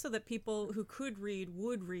demonology so that people who could read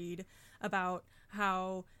would read about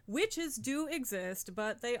how witches do exist,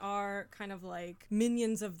 but they are kind of like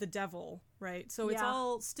minions of the devil, right? So it's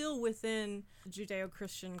all still within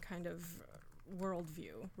Judeo-Christian kind of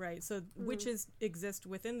worldview, right? So witches exist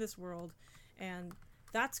within this world, and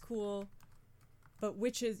that's cool. But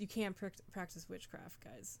witches, you can't practice witchcraft,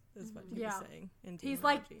 guys. Is what he was saying in demonology. He's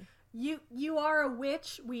like, you are a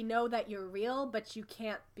witch. We know that you're real, but you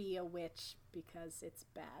can't be a witch because it's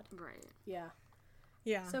bad. Right. Yeah.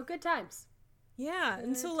 Yeah. So good times. Yeah,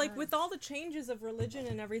 and so, like, with all the changes of religion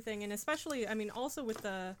and everything, and especially, I mean, also with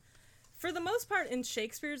for the most part, in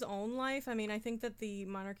Shakespeare's own life, I mean, I think that the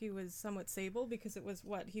monarchy was somewhat stable because it was,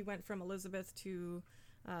 he went from Elizabeth to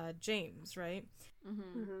James, right?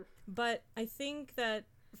 But I think that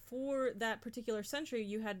for that particular century,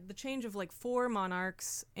 you had the change of, like, 4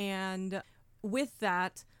 monarchs, and with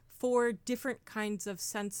that, 4 different kinds of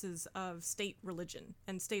senses of state religion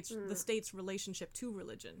and the state's relationship to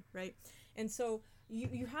religion, right? And so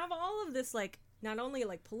you have all of this, like, not only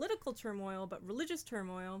like political turmoil, but religious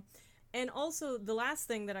turmoil. And also the last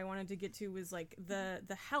thing that I wanted to get to was like the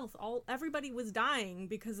health. Everybody was dying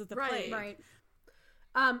because of the plague. Right.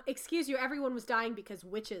 Excuse you, everyone was dying because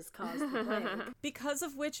witches caused the plague. Because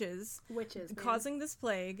of witches Witches, man. causing this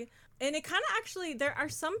plague. And it kind of actually, there are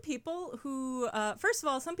some people who, first of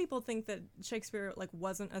all, some people think that Shakespeare, like,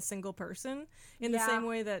 wasn't a single person in the same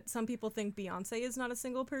way that some people think Beyonce is not a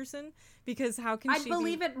single person, because how can I'd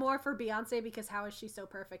believe it more for Beyonce because how is she so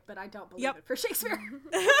perfect, but I don't believe it for Shakespeare.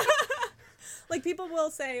 Like, people will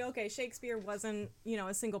say, okay, Shakespeare wasn't,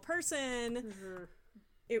 a single person.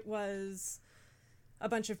 It was a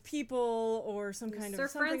bunch of people or some kind Sir of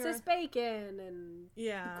something. Francis Bacon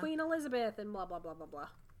and Queen Elizabeth and blah, blah, blah, blah, blah.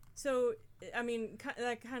 So, I mean,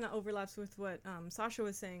 that kind of overlaps with what Sasha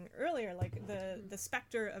was saying earlier, like the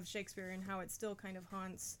specter of Shakespeare and how it still kind of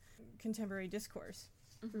haunts contemporary discourse.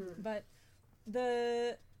 But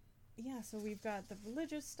so we've got the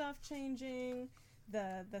religious stuff changing,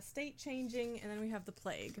 the state changing, and then we have the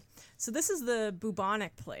plague. So this is the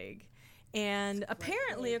bubonic plague. And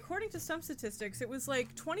apparently, according to some statistics, it was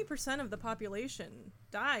like 20% of the population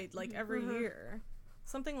died, like, every year.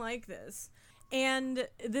 Something like this. And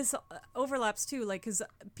this overlaps, too, like, because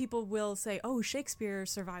people will say, oh, Shakespeare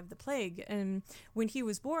survived the plague. And when he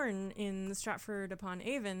was born in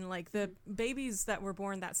Stratford-upon-Avon, like, the babies that were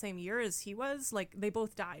born that same year as he was, like, they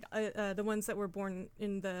both died. The ones that were born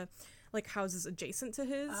in the, like, houses adjacent to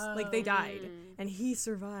his, like, they died. And he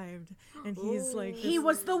survived. And he's, like... He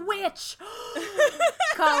was the witch!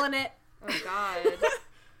 Calling it. Oh, God.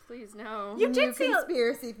 Please, no. You did see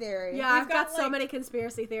conspiracy theory. Yeah, I've got so many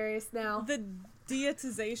conspiracy theories now. The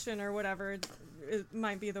deitization or whatever it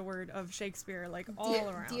might be the word of Shakespeare, like, all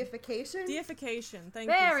around. Deification? Deification. Thank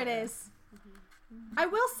you. There it is. I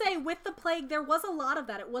will say, with the plague, there was a lot of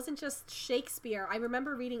that. It wasn't just Shakespeare. I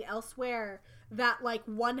remember reading elsewhere that, like,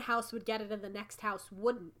 one house would get it and the next house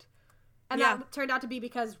wouldn't. And that turned out to be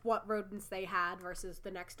because what rodents they had versus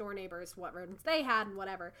the next door neighbors, what rodents they had and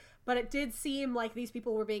whatever. But it did seem like these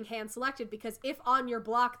people were being hand selected, because if on your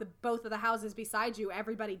block, both of the houses beside you,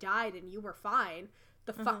 everybody died and you were fine,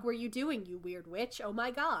 the fuck were you doing, you weird witch? Oh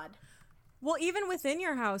my God. Well, even within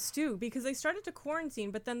your house, too, because they started to quarantine,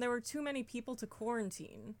 but then there were too many people to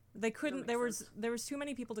quarantine. They couldn't, there was too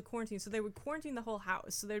many people to quarantine, so they would quarantine the whole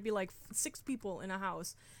house. So there'd be, like, 6 people in a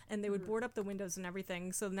house, and they would board up the windows and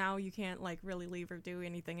everything, so now you can't, like, really leave or do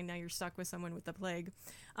anything, and now you're stuck with someone with the plague.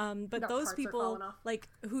 But those people, like,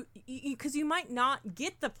 because you might not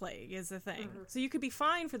get the plague is the thing. So you could be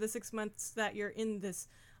fine for the 6 months that you're in this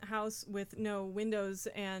house with no windows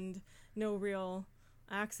and no real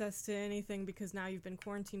access to anything because now you've been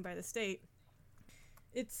quarantined by the state.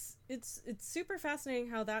 It's super fascinating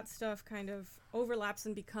how that stuff kind of overlaps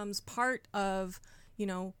and becomes part of,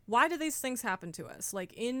 why do these things happen to us?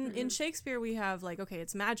 Like in Shakespeare we have, like, okay,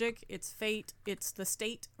 it's magic, it's fate, it's the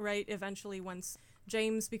state, right? Eventually, once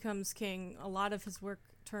James becomes king, a lot of his work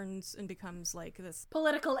turns and becomes like this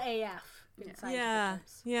political AF.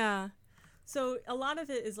 Yeah. So a lot of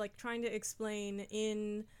it is like trying to explain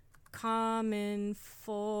in common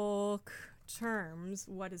folk terms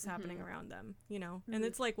what is happening around them, and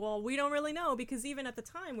it's like, well, we don't really know, because even at the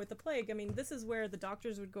time with the plague, I mean, this is where the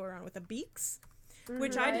doctors would go around with the beaks,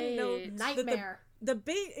 which I didn't know. Nightmare.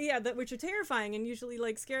 Which are terrifying and usually,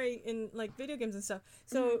 like, scary in, like, video games and stuff.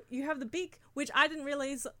 So you have the beak, which I didn't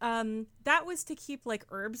realize that was to keep, like,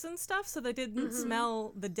 herbs and stuff so they didn't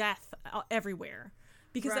smell the death everywhere.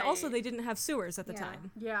 because also they didn't have sewers at the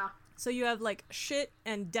time. Yeah. So you have like shit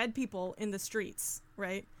and dead people in the streets,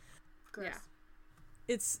 right? Gross. Yeah.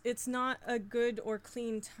 It's not a good or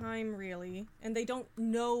clean time, really, and they don't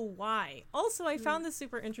know why. Also, I found this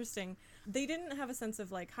super interesting. They didn't have a sense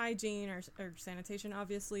of like hygiene or sanitation,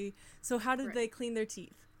 obviously. So how did they clean their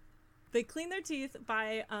teeth? They clean their teeth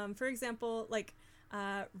by, for example, like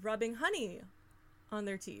rubbing honey on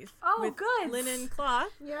their teeth. Oh, with good. linen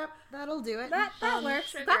cloth. Yep, that'll do it. That works.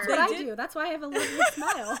 Sugar. That's what They I did- do. That's why I have a lovely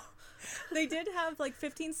smile. They did have like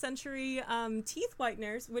 15th century teeth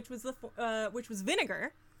whiteners, which was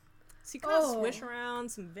vinegar. So you kind of swish around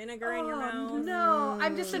some vinegar in your mouth. No,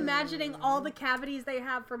 I'm just imagining all the cavities they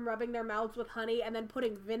have from rubbing their mouths with honey and then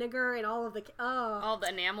putting vinegar in all of the All the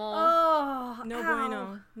enamel. No ow.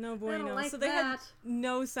 bueno. No I bueno. don't like So they had that.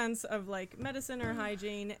 no sense of like medicine or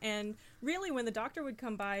hygiene, and really when the doctor would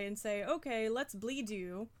come by and say, "Okay, let's bleed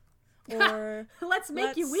you," or Let's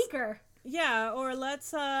make you weaker. yeah, or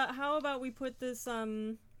let's how about we put this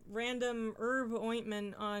random herb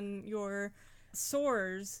ointment on your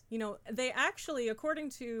sores, they actually, according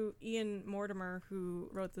to Ian Mortimer, who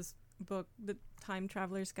wrote this book, The Time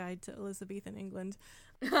Traveler's Guide to Elizabethan England,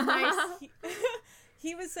 Nice.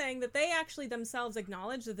 he was saying that they actually themselves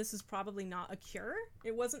acknowledged that this is probably not a cure.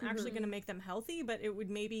 It wasn't actually going to make them healthy, but it would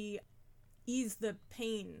maybe ease the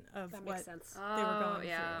pain of That what makes sense. they were going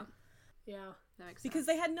yeah. through. Yeah. That makes sense. Because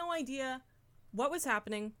they had no idea what was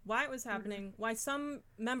happening, why it was happening, why some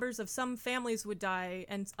members of some families would die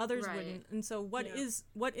and others wouldn't. And so what is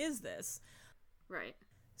this? Right.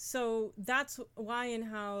 So that's why and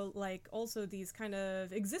how, like, also these kind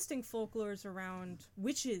of existing folklores around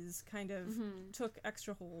witches kind of took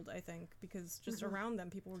extra hold, I think, because just around them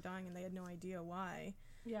people were dying and they had no idea why.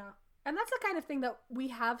 Yeah. And that's the kind of thing that we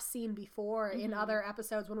have seen before in other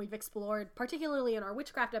episodes when we've explored, particularly in our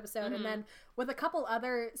witchcraft episode, and then with a couple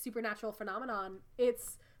other supernatural phenomenon,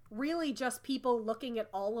 it's really just people looking at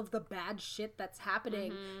all of the bad shit that's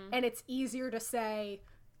happening, and it's easier to say,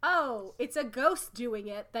 oh, it's a ghost doing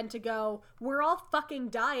it, than to go, we're all fucking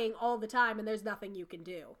dying all the time and there's nothing you can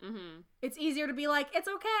do. It's easier to be like, it's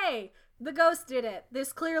okay, the ghost did it.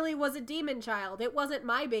 This clearly was a demon child. It wasn't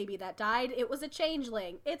my baby that died. It was a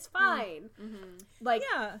changeling. It's fine. Like,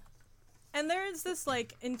 yeah. And there is this,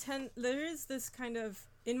 like, there is this kind of,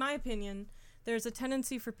 in my opinion, there's a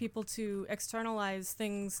tendency for people to externalize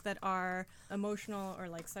things that are emotional or,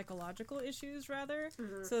 like, psychological issues, rather.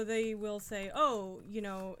 So they will say, oh,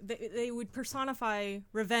 they would personify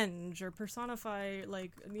revenge or personify,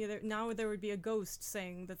 like, now there would be a ghost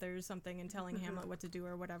saying that there's something and telling Hamlet what to do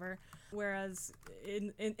or whatever. Whereas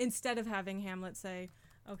instead of having Hamlet say,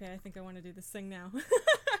 okay, I think I want to do this thing now.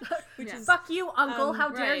 Which is, fuck you, uncle. How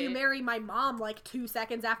dare you right. marry my mom like 2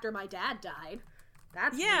 seconds after my dad died?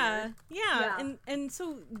 That's yeah, weird. yeah. And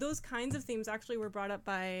so those kinds of themes actually were brought up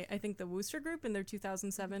by, I think, the Wooster Group in their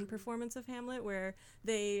 2007 performance of Hamlet, where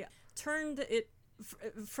they turned it,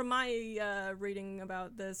 from my reading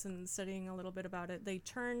about this and studying a little bit about it, they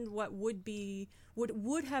turned what would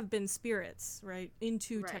have been spirits, right,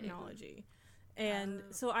 into technology. And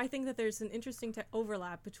so I think that there's an interesting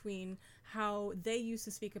overlap between how they used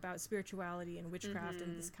to speak about spirituality and witchcraft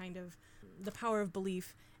and this kind of the power of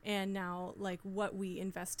belief, and now, like, what we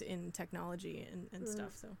invest in technology and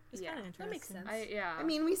stuff. So it's kind of interesting. That makes sense. I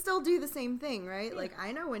mean, we still do the same thing, right? Like,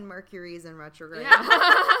 I know when Mercury's in retrograde.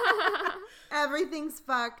 Everything's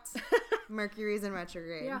fucked. Mercury's in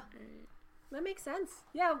retrograde. Yeah. That makes sense.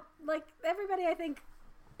 Yeah, like, everybody, I think,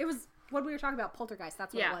 it was when we were talking about Poltergeist,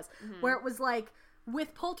 that's what it was. Where it was like,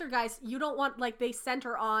 with Poltergeist, you don't want, like, they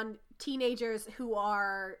center on teenagers who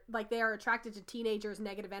are, like, they are attracted to teenagers'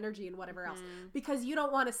 negative energy and whatever else. Because you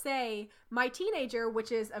don't want to say, my teenager,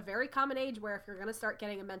 which is a very common age where if you're going to start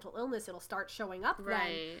getting a mental illness, it'll start showing up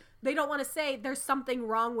then. They don't want to say, there's something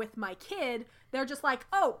wrong with my kid. They're just like,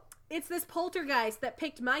 oh, it's this poltergeist that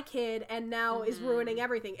picked my kid and now is ruining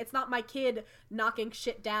everything. It's not my kid knocking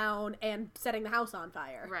shit down and setting the house on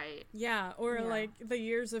fire. Right. Yeah, or like the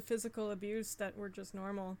years of physical abuse that were just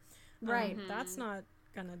normal. Right. That's not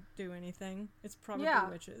gonna do anything. It's probably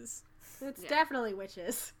witches. It's definitely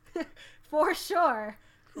witches. For sure.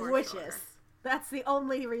 Witches. Sure. That's the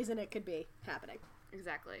only reason it could be happening.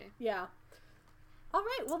 Exactly. Yeah. All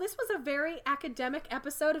right. Well, this was a very academic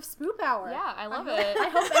episode of Spoop Hour. Yeah, I love it. I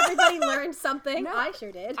hope everybody learned something. No, I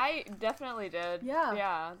sure did. I definitely did. Yeah.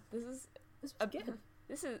 Yeah. This is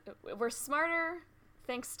good. We're smarter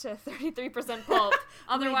thanks to 33% pulp.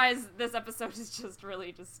 Otherwise, this episode is just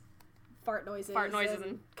really just Fart noises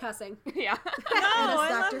and cussing. yeah. No, I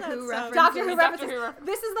Doctor love Who that reference. Doctor Who Doctor references. Who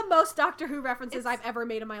This is the most Doctor Who references I've ever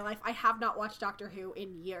made in my life. I have not watched Doctor Who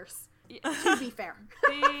in years. To be fair.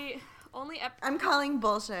 The only I'm calling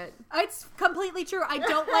bullshit. It's completely true. I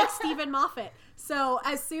don't like Stephen Moffat. So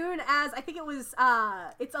as soon as, I think it was,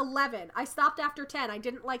 it's 11. I stopped after 10. I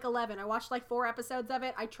didn't like 11. I watched like 4 episodes of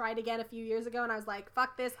it. I tried again a few years ago and I was like,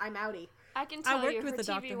 fuck this, I'm outie. I can tell worked you with her the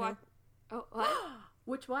TV Doctor Who. Oh, what?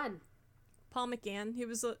 Which one? Paul McGann. He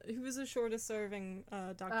was a shortest serving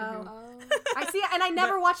Doctor Who. I see, and I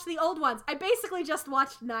never watched the old ones. I basically just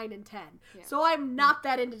watched 9 and 10. Yeah. So I'm not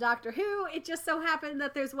that into Doctor Who. It just so happened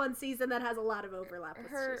that there's one season that has a lot of overlap with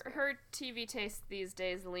Shakespeare. Her TV tastes these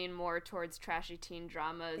days lean more towards trashy teen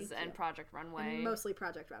dramas and Project Runway. And mostly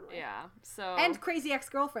Project Runway. Yeah. So And Crazy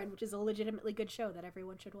Ex-Girlfriend, which is a legitimately good show that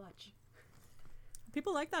everyone should watch.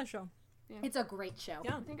 People like that show. yeah. It's a great show.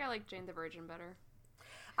 Yeah. I think I like Jane the Virgin better.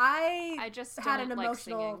 I just had don't an like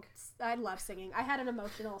emotional. singing. I love singing. I had an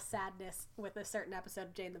emotional sadness with a certain episode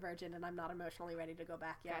of Jane the Virgin, and I'm not emotionally ready to go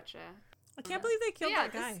back yet. Gotcha. I can't believe they killed Yeah,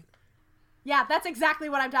 that guy. Yeah, that's exactly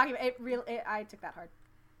what I'm talking about. I took that hard.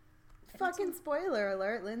 Fucking spoiler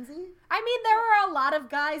alert, Lindsay. I mean, there were a lot of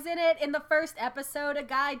guys in it. In the first episode, a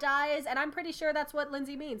guy dies, and I'm pretty sure that's what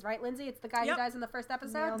Lindsay means, right, Lindsay? It's the guy Yep. who dies in the first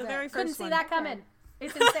episode. Nailed The it. very Couldn't first see one. that coming.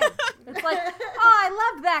 It's insane. It's like, oh,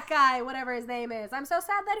 I loved that guy, whatever his name is. I'm so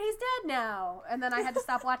sad that he's dead now. And then I had to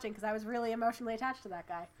stop watching because I was really emotionally attached to that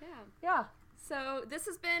guy. Yeah. Yeah. So this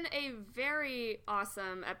has been a very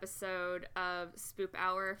awesome episode of Spoop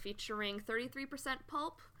Hour featuring 33%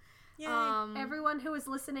 Pulp. Yay. Everyone who is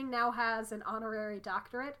listening now has an honorary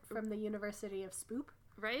doctorate from the University of Spoop.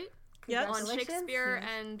 Right? Yep. On Congratulations. Shakespeare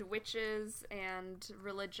and witches and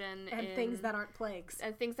religion And things that aren't plagues.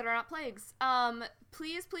 and things that are not plagues.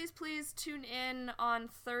 Please tune in on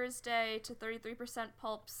Thursday to 33%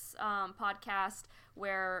 Pulp's podcast,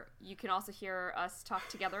 where you can also hear us talk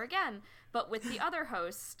together again, but with the other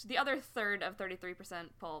host, the other third of 33%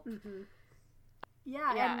 Pulp.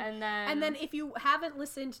 Yeah, Yeah, and then if you haven't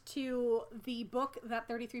listened to the book that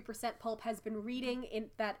 33% Pulp has been reading, in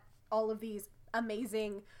that all of these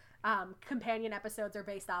amazing companion episodes are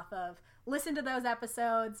based off of, listen to those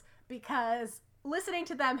episodes, because listening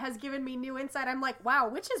to them has given me new insight. I'm like, wow,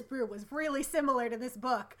 Witch's Brew was really similar to this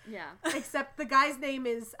book. Yeah. Except the guy's name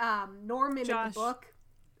is Norman in Josh. the book,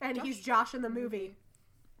 and he's Josh in the movie.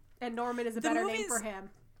 And Norman is a better name for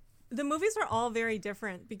him. The movies are all very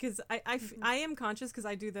different because I am conscious because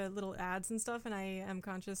I do the little ads and stuff, and I am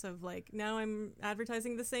conscious of like, now I'm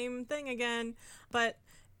advertising the same thing again, but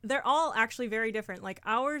they're all actually very different. Like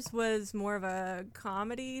ours was more of a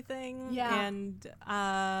comedy thing, Yeah. and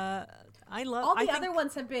I love All the I other think,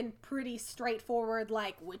 ones have been pretty straightforward,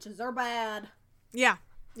 like witches are bad. yeah.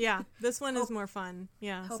 This one is more fun.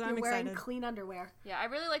 Yeah, Hope so you're I'm wearing excited. clean underwear. Yeah, I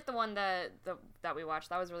really like the one that we watched.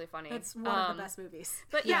 That was really funny. It's one of the best movies.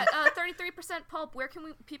 But yeah, 33% Pulp, where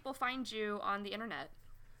can people find you on the internet?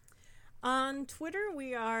 On Twitter,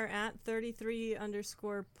 we are at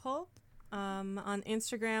 33_pulp. On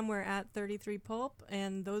Instagram, we're at 33pulp,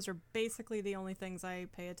 and those are basically the only things I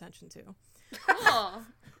pay attention to. Cool.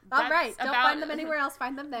 All right, That's don't about- find them anywhere else.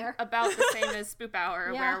 Find them there. About the same as Spoop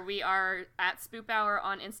Hour, Yeah. where we are at Spoop Hour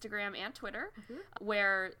on Instagram and Twitter,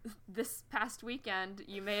 where this past weekend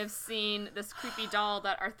you may have seen this creepy doll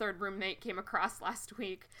that our third roommate came across last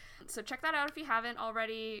week. So check that out if you haven't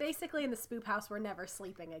already. Basically, in the Spoop House, we're never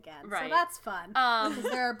sleeping again. Right. So that's fun.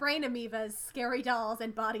 Because there are brain amoebas, scary dolls,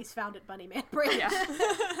 and bodies found at Bunnyman Bridge. Yeah.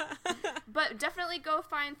 But definitely go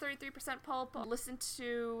find 33% Pulp. Listen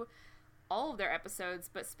to all of their episodes,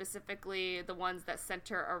 but specifically the ones that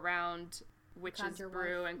center around Witch's Conjure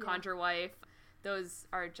Brew Wife, and yeah. Conjure Wife. Those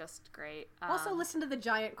are just great. Also, listen to the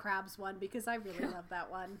Giant Crabs one, because I really love that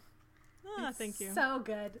one. Thank you. So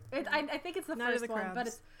good. I think it's the Night of first the one, Crabs. but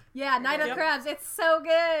it's Night of the Yep. Crabs. It's so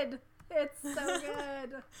good. It's so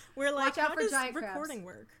good. We're like, Watch out how for does giant crabs. recording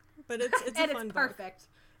work? But it's And a fun it's book. perfect.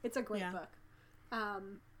 It's a great Yeah. book.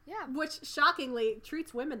 Yeah. Which shockingly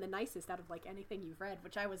treats women the nicest out of like anything you've read,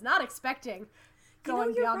 which I was not expecting. Going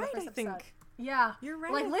you're beyond right, the first I think. episode. Yeah. You're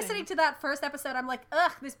right, Like I listening think. to that first episode, I'm like,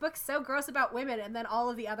 ugh, this book's so gross about women, and then all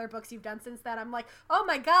of the other books you've done since then, I'm like, oh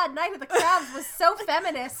my god, Night of the Crabs was so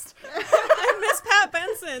feminist. I miss Pat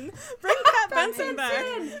Benson. Bring Pat Benson back.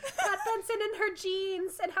 Pat Benson in her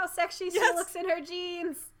jeans, and how sexy she Yes. looks in her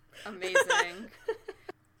jeans. Amazing.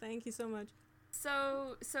 Thank you so much.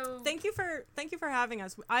 So Thank you for having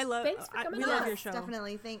us. I love. Thanks for coming we on. love your Yes, show.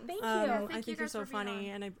 definitely. Thank Thank you. thank I you think you're guys so for being funny,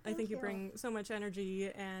 on. and I think you you. bring so much energy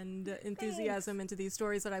and enthusiasm into these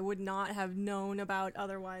stories that I would not have known about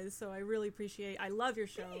otherwise. So I really appreciate. I love your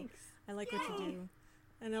show. Thanks. I like what you do,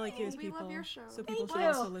 and I like you as We people. love your show. So people Thank should you.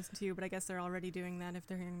 also listen to you. But I guess they're already doing that if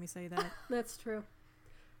they're hearing me say that. That's true.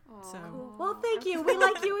 So Well, thank you. We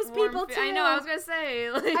like you as people too. I know. I was gonna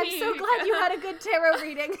say. Like, I'm so glad you had a good tarot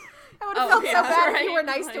reading. I would have felt so bad if you were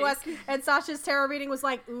nice to us. And Sasha's tarot reading was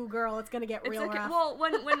like, "Ooh, girl, it's gonna get real rough." Well,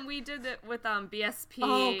 when we did it with BSP,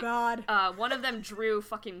 oh god, one of them drew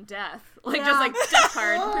fucking death, just like death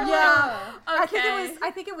card. Yeah, okay.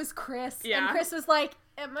 I think it was Chris. Yeah. And Chris was like,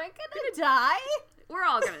 "Am I gonna die?" We're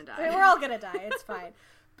all gonna die. We're all gonna die. It's fine.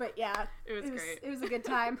 But yeah, it was great. It was a good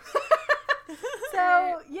time.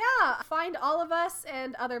 So yeah, find all of us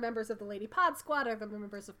and other members of the Lady Pod Squad, other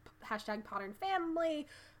members of #Podern Family.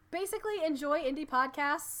 Basically, enjoy indie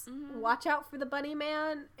podcasts. Mm-hmm. Watch out for the Bunny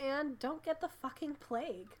Man, and don't get the fucking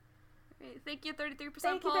plague. Thank you, 33%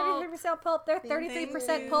 Thank pulp. you, 33% pulp. They're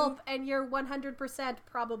 33% pulp, and you're 100%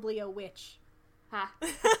 probably a witch. Ha.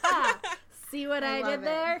 See what I did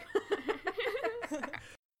there?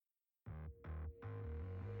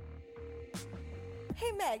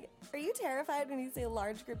 Hey, Meg, are you terrified when you see a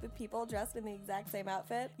large group of people dressed in the exact same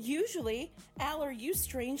outfit? Usually. Al, are you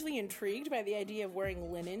strangely intrigued by the idea of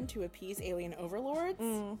wearing linen to appease alien overlords?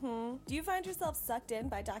 Mm-hmm. Do you find yourself sucked in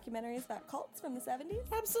by documentaries about cults from the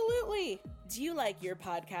 70s? Absolutely. Do you like your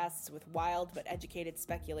podcasts with wild but educated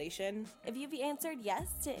speculation? If you've answered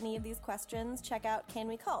yes to any of these questions, check out Can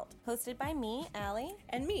We Cult, hosted by me, Allie.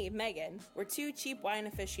 And me, Megan. We're two cheap wine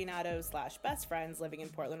aficionados / best friends living in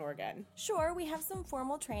Portland, Oregon. Sure, we have some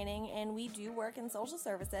formal training and we do work in social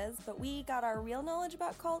services, but we got our real knowledge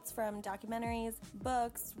about cults from documentaries,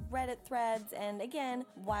 books, Reddit threads, and again,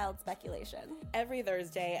 wild speculation. Every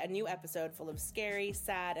Thursday, a new episode full of scary,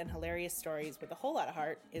 sad, and hilarious stories with a whole lot of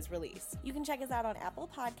heart is released. You can check us out on Apple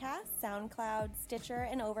Podcasts, SoundCloud, Stitcher,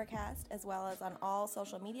 and Overcast, as well as on all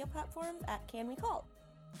social media platforms at Can We Cult.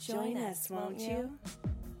 Join us, won't you?